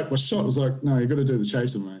 cool, I'll take my shot. I was like, no, you've got to do the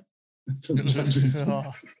chaser, mate. For the judges.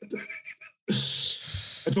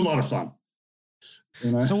 It's a lot of fun.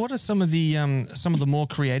 You know? So what are some of the more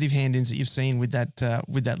creative hand-ins that you've seen with that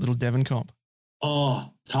little Devon comp?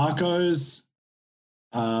 Oh, tacos,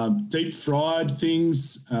 deep fried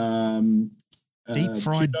things. Deep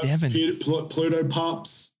fried Devon. Pluto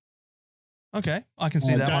Pops. Okay, I can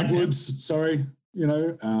see that one. Dagwoods, sorry, you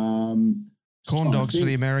know. Corn dogs for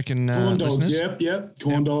the American corn dogs, listeners. Yep.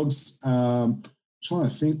 Corn dogs. Trying to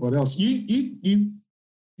think what else. You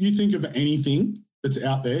think of anything that's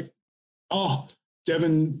out there. Oh,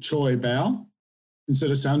 Devon choy bao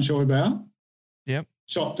instead of sun choy bao. Yep.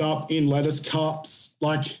 Chopped up in lettuce cups.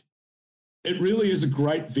 Like, it really is a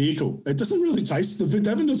great vehicle. It doesn't really taste, the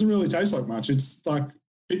Devon doesn't really taste like much. It's like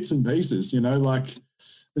bits and pieces, you know, like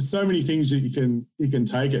there's so many things that you can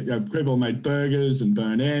take it. You know, people made burgers and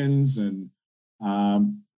burn ends, and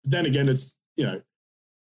then again, it's, you know,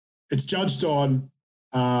 it's judged on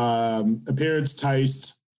appearance,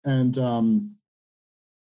 taste, and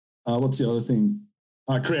what's the other thing?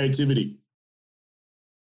 Creativity.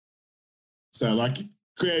 So like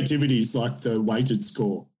creativity is like the weighted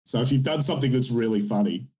score. So if you've done something that's really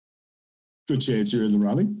funny, good chance you're in the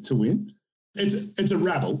running to win. It's a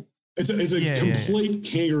rabble. It's a complete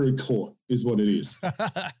kangaroo court is what it is.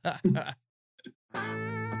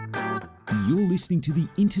 You're listening to the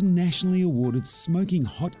internationally awarded Smoking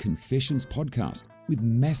Hot Confessions podcast with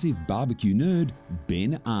massive barbecue nerd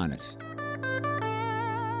Ben Arnott.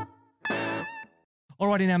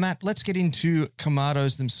 Alrighty now, Matt, let's get into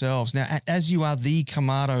Kamados themselves. Now, as you are the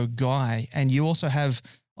Kamado guy, and you also have,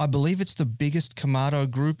 I believe it's the biggest Kamado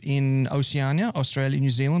group in Oceania, Australia, New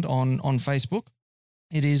Zealand, on Facebook.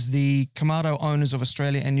 It is the Kamado Owners of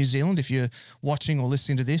Australia and New Zealand. If you're watching or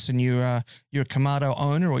listening to this and you're a Kamado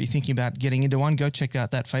owner or you're thinking about getting into one, go check out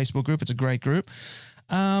that Facebook group. It's a great group.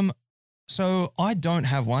 So I don't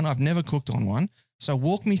have one. I've never cooked on one. So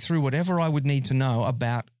walk me through whatever I would need to know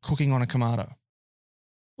about cooking on a Kamado.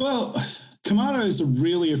 Well, Kamado is a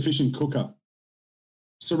really efficient cooker.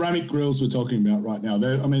 Ceramic grills we're talking about right now.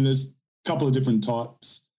 There's a couple of different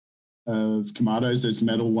types of Kamados. There's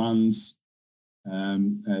metal ones,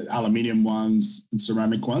 aluminium ones, and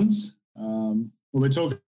ceramic ones. When we're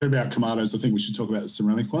talking about Kamados, I think we should talk about the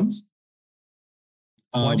ceramic ones.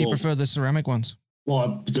 Why do you prefer the ceramic ones?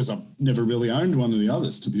 Well, because I've never really owned one of the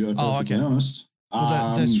others, to be perfectly honest.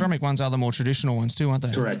 Well, the ceramic ones are the more traditional ones too, aren't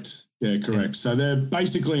they? Correct. Yeah, correct. Yeah. So they're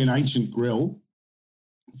basically an ancient grill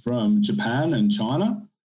from Japan and China,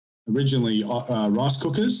 originally rice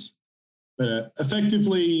cookers, but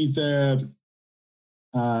effectively they're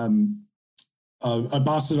a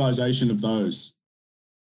bastardization of those.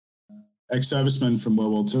 Ex-servicemen from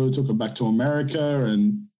World War II took them back to America,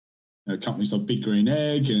 and companies like Big Green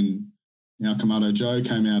Egg and Kamado Joe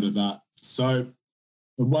came out of that. So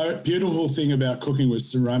the beautiful thing about cooking with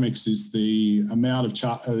ceramics is the amount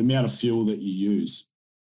of fuel that you use.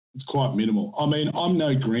 It's quite minimal. I mean, I'm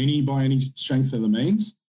no greenie by any strength of the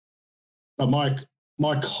means, but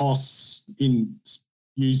my costs in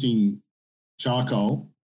using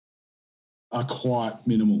charcoal are quite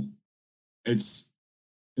minimal. It's,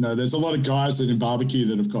 there's a lot of guys that in barbecue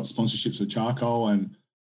that have got sponsorships with charcoal, and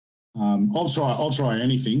I'll try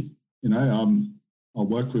anything. I'll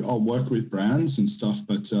work with brands and stuff,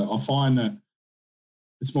 but I find that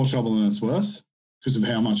it's more trouble than it's worth because of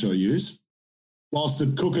how much I use. Whilst the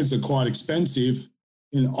cookers are quite expensive,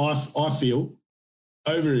 I feel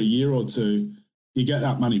over a year or two, you get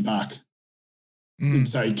that money back.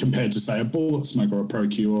 Say compared to say a bullet smoke or a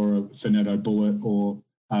ProQ or a Finetto bullet or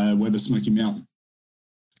a Weber Smoky Mountain.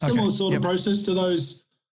 Similar sort of process to those,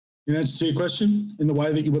 in answer to your question, in the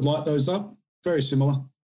way that you would light those up. Very similar.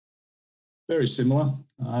 Very similar.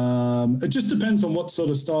 It just depends on what sort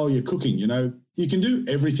of style you're cooking. You can do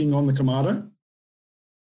everything on the Kamado.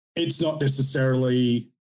 It's not necessarily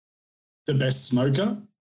the best smoker,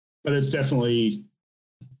 but it's definitely,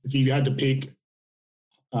 if you had to pick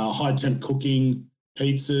high temp cooking,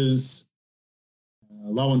 pizzas,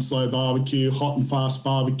 low and slow barbecue, hot and fast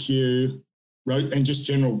barbecue, and just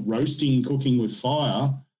general roasting, cooking with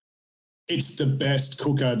fire, it's the best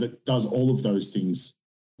cooker that does all of those things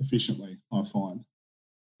efficiently, I find.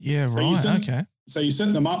 Yeah, so right. Okay. So you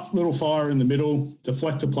set them up, little fire in the middle,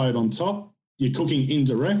 deflector plate on top. You're cooking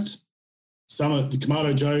indirect. Some of the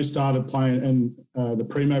Kamado Joe started playing, and the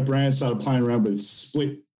Primo brand started playing around with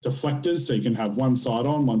split deflectors, so you can have one side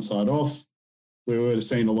on, one side off. We would have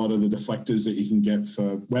seen a lot of the deflectors that you can get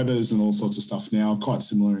for Weathers and all sorts of stuff now, quite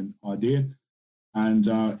similar in idea. And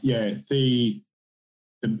the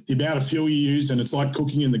amount of fuel you use, and it's like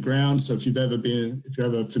cooking in the ground. So if you're ever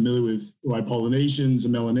familiar with the way Polynesians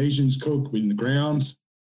and Melanesians cook in the ground,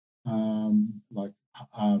 like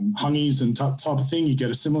hungies and type of thing, you get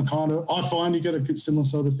a similar kind of. I find you get a similar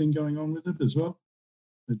sort of thing going on with it as well.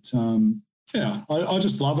 But I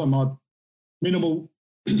just love them. Minimal,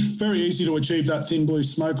 very easy to achieve that thin blue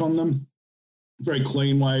smoke on them. Very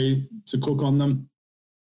clean way to cook on them.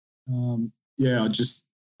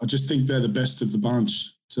 I just think they're the best of the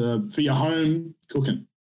bunch for your home cooking.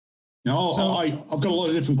 Now, I've got a lot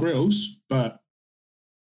of different grills, but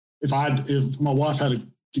if my wife had a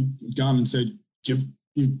gun and said, you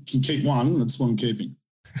can keep one, that's what I'm keeping.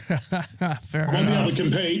 Fair I won't be able to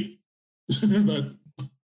compete, but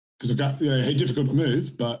because I've got difficult to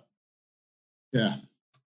move, but yeah.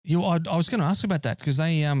 I was going to ask about that because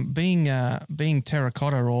they being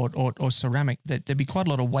terracotta or ceramic, there'd be quite a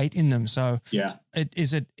lot of weight in them. So yeah,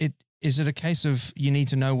 is it a case of you need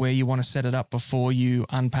to know where you want to set it up before you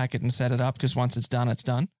unpack it and set it up? Because once it's done, it's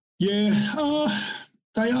done. Yeah,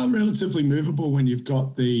 they are relatively movable when you've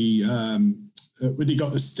got the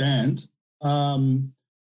stand.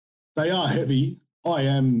 They are heavy. I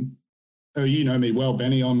am. Oh, you know me well,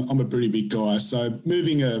 Benny. I'm a pretty big guy. So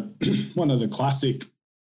moving one of the classic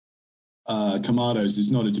Kamados is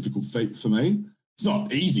not a difficult feat for me. It's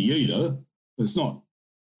not easy either, but it's not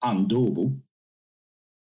undoable.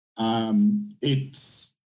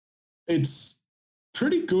 It's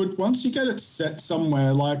pretty good once you get it set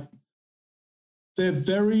somewhere. Like they're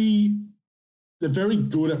very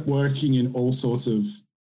good at working in all sorts of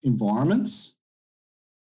environments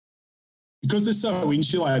because they're so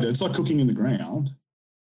insulated. It's like cooking in the ground.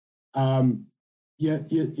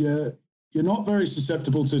 You're not very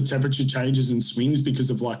susceptible to temperature changes and swings because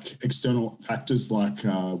of like external factors like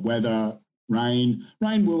weather, rain.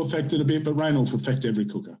 Rain will affect it a bit, but rain will affect every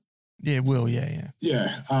cooker. Yeah, it will. Yeah.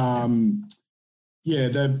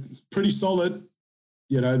 They're pretty solid.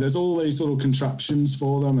 There's all these little contraptions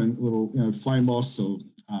for them and little, flame loss or,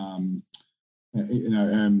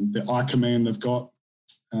 the eye command they've got,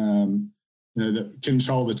 that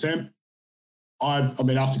control the temp. I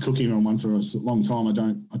mean, after cooking on one for a long time,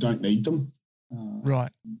 I don't need them. Right.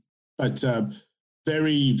 But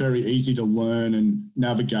very, very easy to learn and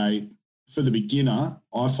navigate for the beginner,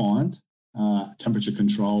 I find, temperature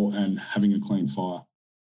control and having a clean fire.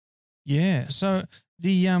 Yeah. So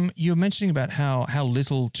you're mentioning about how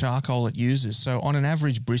little charcoal it uses. So on an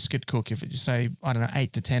average brisket cook, if you say,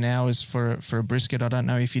 8 to 10 hours for a brisket, I don't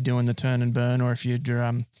know if you're doing the turn and burn or if you're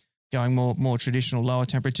going more traditional lower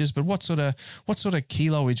temperatures, but what sort of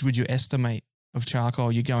kiloage would you estimate of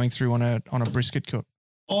charcoal you're going through on a brisket cook?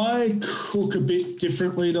 I cook a bit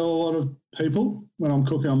differently to a lot of people when I'm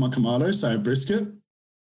cooking on my Kamado, say a brisket.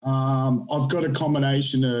 I've got a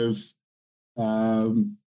combination of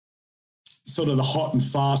sort of the hot and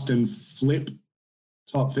fast and flip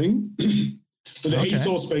type thing. But the heat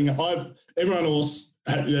source being everyone else,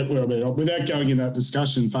 without going in that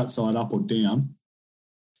discussion, fat side up or down.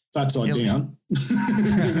 Fat side down.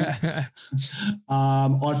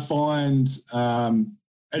 I find, and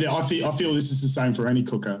I feel this is the same for any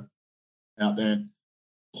cooker out there.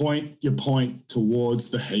 Point your point towards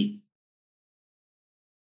the heat.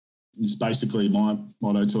 It's basically my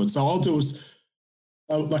motto to it. So I'll do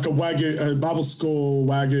like a bubble score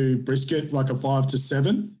Wagyu brisket, like a 5 to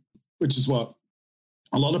 7, which is what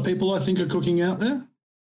a lot of people I think are cooking out there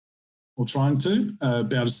or trying to,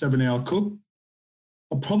 about a 7-hour cook.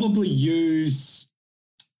 I'll probably use,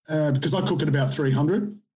 because I cook at about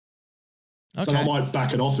 300, but I might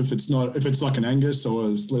back it off if it's like an Angus or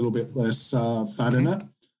there's a little bit less fat in it.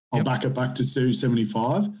 I'll back it back to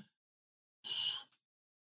 275.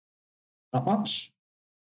 That much.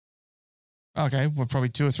 Okay, well, probably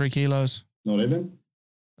 2 or 3 kilos. Not even.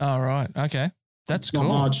 Oh, right. Okay. That's cool. Not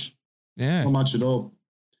much. Yeah. Not much at all.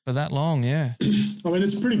 For that long, yeah. I mean,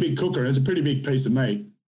 it's a pretty big cooker. It's a pretty big piece of meat.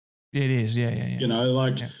 It is, yeah.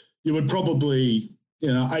 You would probably,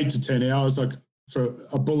 8 to 10 hours, like for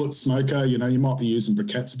a bullet smoker, you might be using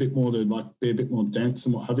briquettes a bit more to like be a bit more dense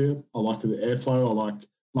and what have you. I like the airflow. I like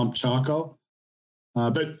lump charcoal.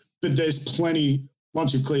 But there's plenty.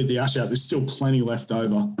 Once you've cleared the ash out, there's still plenty left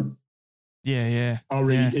over. Yeah.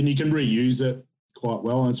 And you can reuse it quite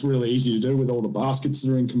well. And it's really easy to do with all the baskets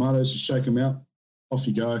that are in Kamados. Just shake them out. Off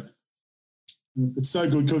you go. It's so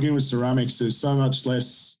good cooking with ceramics. There's so much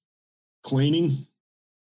less cleaning.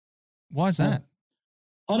 Why is that?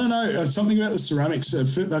 I don't know. Something about the ceramics.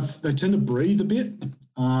 They tend to breathe a bit.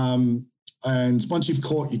 And once you've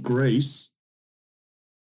caught your grease,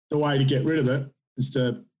 the way to get rid of it is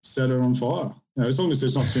to set it on fire. As long as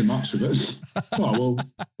there's not too much of it.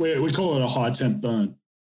 We call it a high temp burn.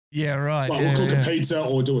 Yeah, right. Like we'll cook a pizza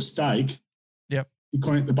or do a steak. Yep. You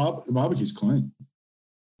clean the barbecue's clean.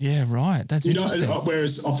 Yeah, right. That's interesting.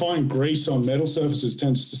 Whereas I find grease on metal surfaces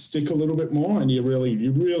tends to stick a little bit more, and you really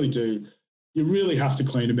have to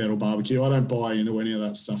clean a metal barbecue. I don't buy into any of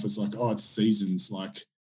that stuff. It's like, it's seasons. Like,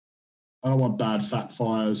 I don't want bad fat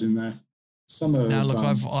fires in there.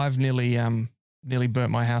 I've nearly burnt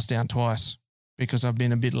my house down twice because I've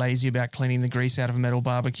been a bit lazy about cleaning the grease out of metal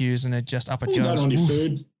barbecues, and it just up it goes. That on your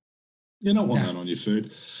food. You don't want that on your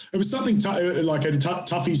food. It was something like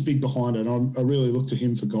Tuffy's big behind it. I really look to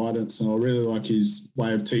him for guidance, and I really like his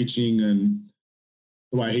way of teaching and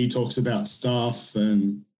the way he talks about stuff.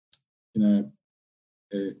 And,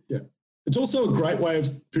 it's also a great way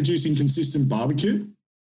of producing consistent barbecue.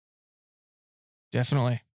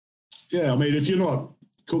 Definitely. Yeah, I mean, if you're not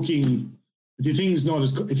cooking, if your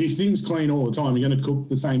thing's clean all the time, you're going to cook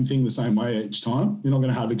the same thing the same way each time. You're not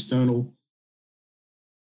going to have external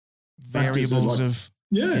variables of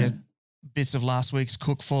bits of last week's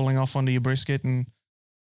cook falling off onto your brisket, and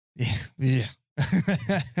yeah.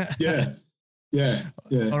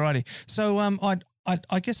 Alrighty. So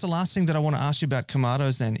I guess the last thing that I want to ask you about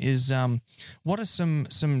Kamados then is what are some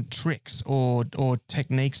tricks or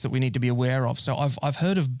techniques that we need to be aware of? So I've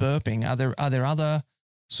heard of burping. Are there other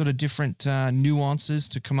sort of different nuances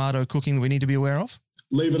to Kamado cooking that we need to be aware of?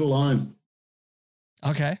 Leave it alone.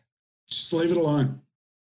 Okay. Just leave it alone.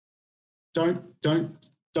 Don't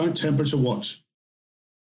temperature watch.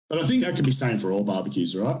 But I think that could be same for all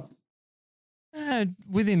barbecues, right?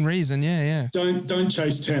 Within reason, yeah. Don't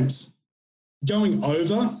chase temps. Going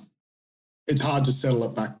over, it's hard to settle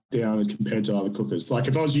it back down compared to other cookers. Like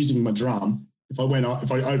if I was using my drum, if I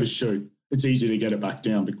overshoot, it's easy to get it back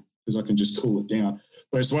down because I can just cool it down.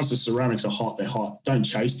 Whereas once the ceramics are hot, they're hot. Don't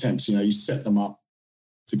chase temps. You set them up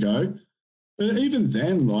to go. But even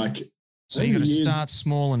then, so you got to start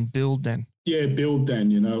small and build then. Yeah, build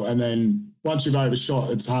then, and then once you've overshot,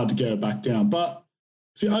 it's hard to get it back down. But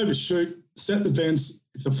if you overshoot, set the vents.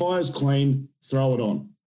 If the fire's clean, throw it on.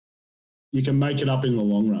 You can make it up in the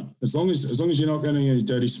long run. As long as you're not getting any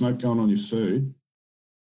dirty smoke going on your food,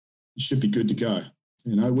 you should be good to go.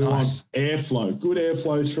 We want airflow, good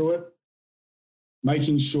airflow through it,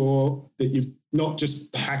 making sure that you're not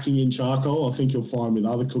just packing in charcoal. I think you'll find with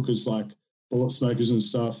other cookers like bullet smokers and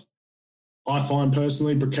stuff, I find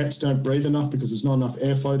personally briquettes don't breathe enough because there's not enough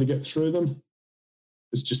airflow to get through them.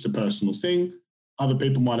 It's just a personal thing. Other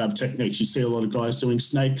people might have techniques. You see a lot of guys doing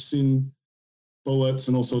snakes in bullets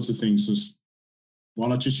and all sorts of things. So why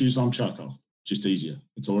not just use charcoal? Just easier.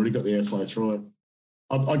 It's already got the airflow through it.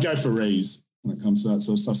 I go for ease when it comes to that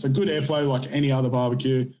sort of stuff. So good airflow like any other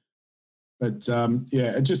barbecue. But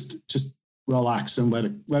just relax and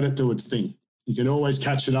let it do its thing. You can always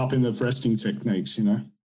catch it up in the resting techniques,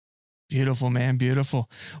 Beautiful, man. Beautiful.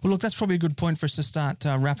 Well, look, that's probably a good point for us to start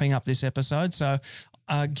wrapping up this episode. So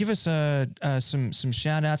give us some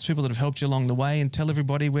shout outs, people that have helped you along the way, and tell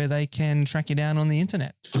everybody where they can track you down on the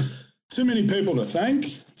internet. Too many people to thank,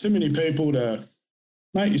 too many people to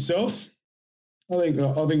mate yourself. I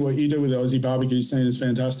think what you do with the Aussie barbecue scene is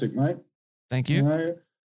fantastic, mate. Thank you.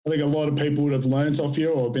 I think a lot of people would have learnt off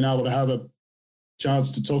you or been able to have a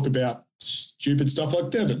chance to talk about stupid stuff like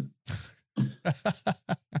Devon.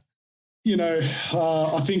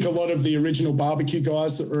 I think a lot of the original barbecue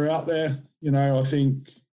guys that were out there, I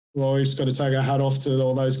think we always got to take our hat off to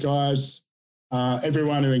all those guys.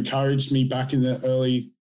 Everyone who encouraged me back in the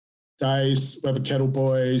early days, Weber Kettle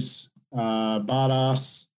Boys,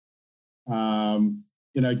 Bardas,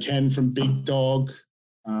 Ken from Big Dog,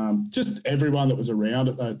 just everyone that was around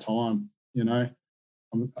at that time,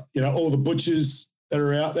 all the butchers that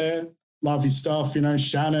are out there, love your stuff,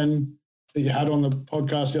 Shannon that you had on the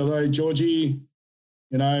podcast the other day, Georgie,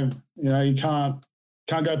 you can't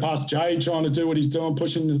go past Jay trying to do what he's doing,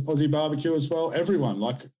 pushing the Aussie barbecue as well.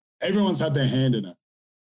 Everyone's had their hand in it.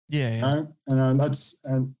 Yeah.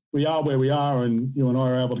 And we are where we are, and you and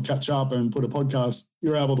I are able to catch up and put a podcast.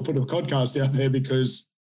 You're able to put a podcast out there because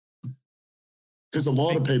a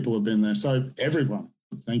lot of people have been there. So everyone,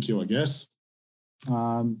 thank you, I guess.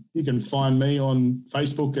 You can find me on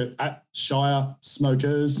Facebook at Shire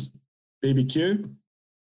Smokers BBQ,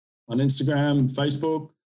 on Instagram, Facebook,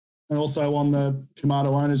 and also on the Kamado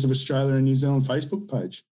Owners of Australia and New Zealand Facebook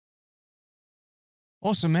page.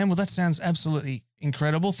 Awesome, man. Well, that sounds absolutely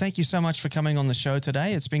incredible. Thank you so much for coming on the show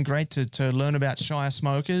today. It's been great to learn about Shire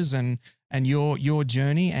Smokers and your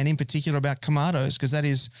journey, and in particular about Kamados, because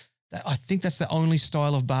I think that's the only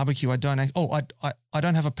style of barbecue I don't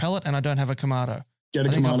have a pellet and I don't have a Kamado. Get a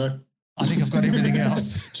Kamado. I think I've got everything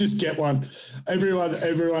else. Just get one.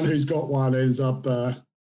 Everyone who's got one ends up,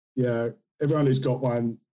 everyone who's got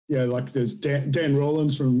one, like there's Dan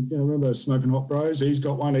Rawlins from, remember Smoking Hot Bros? He's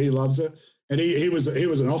got one. He loves it. And he was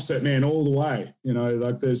an offset man all the way.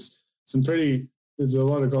 Like there's a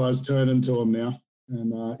lot of guys turning to him now.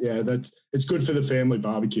 And it's good for the family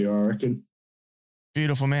barbecue, I reckon.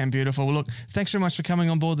 Beautiful, man. Beautiful. Well, look, thanks very much for coming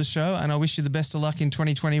on board the show, and I wish you the best of luck in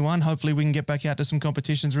 2021. Hopefully we can get back out to some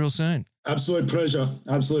competitions real soon. Absolute pleasure.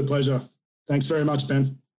 Thanks very much,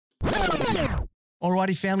 Ben.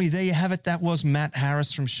 Alrighty, family, there you have it. That was Matt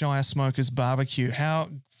Harris from Shire Smokers Barbecue. How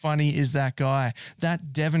funny is that guy?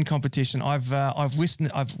 That Devon competition, I've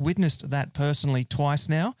witnessed that personally twice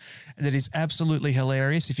now. That is absolutely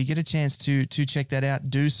hilarious. If you get a chance to check that out,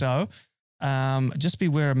 do so. Just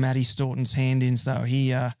beware of Matty Staunton's hand-ins, though.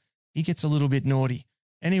 He gets a little bit naughty.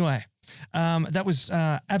 Anyway, that was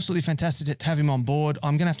absolutely fantastic to have him on board.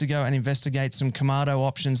 I'm going to have to go and investigate some Kamado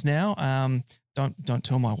options now. Don't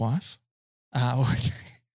tell my wife.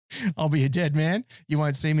 I'll be a dead man. You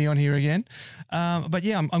won't see me on here again. But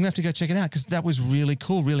yeah, I'm going to have to go check it out because that was really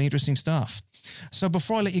cool, really interesting stuff. So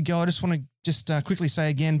before I let you go, I just want to quickly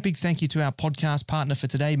say again, big thank you to our podcast partner for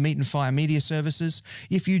today, Meat and Fire Media Services.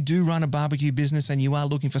 If you do run a barbecue business and you are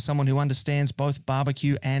looking for someone who understands both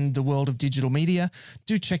barbecue and the world of digital media,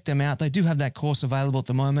 do check them out. They do have that course available at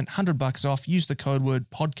the moment, $100 off. Use the code word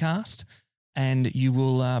podcast and you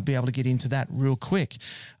will be able to get into that real quick.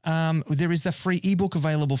 There is the free ebook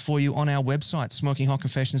available for you on our website,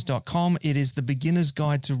 smokinghotconfessions.com. It is the Beginner's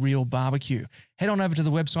Guide to Real Barbecue. Head on over to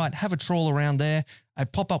the website, have a trawl around there. A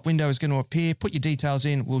pop-up window is going to appear. Put your details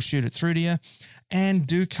in. We'll shoot it through to you. And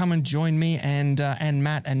do come and join me and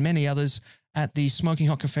Matt and many others at the Smoking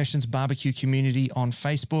Hot Confessions barbecue community on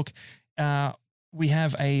Facebook. We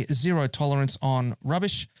have a zero tolerance on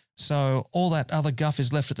rubbish. So all that other guff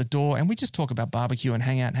is left at the door, and we just talk about barbecue and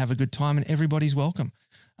hang out and have a good time, and everybody's welcome.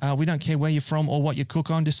 We don't care where you're from or what you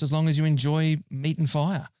cook on, just as long as you enjoy meat and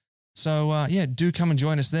fire. So, do come and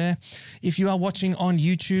join us there. If you are watching on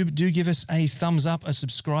YouTube, do give us a thumbs up, a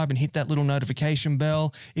subscribe, and hit that little notification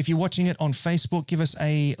bell. If you're watching it on Facebook, give us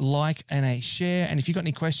a like and a share. And if you've got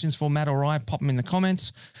any questions for Matt or I, pop them in the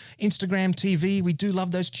comments. Instagram TV, we do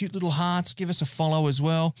love those cute little hearts. Give us a follow as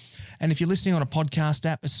well. And if you're listening on a podcast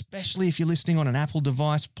app, especially if you're listening on an Apple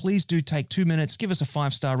device, please do take 2 minutes, give us a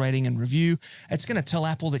 5-star rating and review. It's going to tell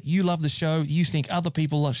Apple that you love the show, you think other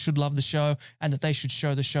people should love the show, and that they should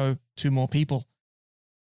show the show to more people.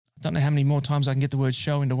 I don't know how many more times I can get the word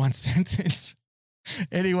show into one sentence.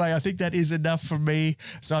 Anyway, I think that is enough for me.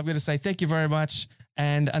 So I'm going to say thank you very much.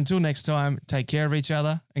 And until next time, take care of each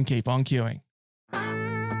other and keep on queuing.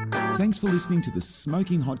 Thanks for listening to the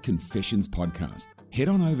Smoking Hot Confessions podcast. Head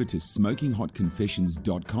on over to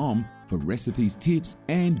smokinghotconfessions.com for recipes, tips,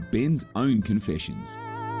 and Ben's own confessions.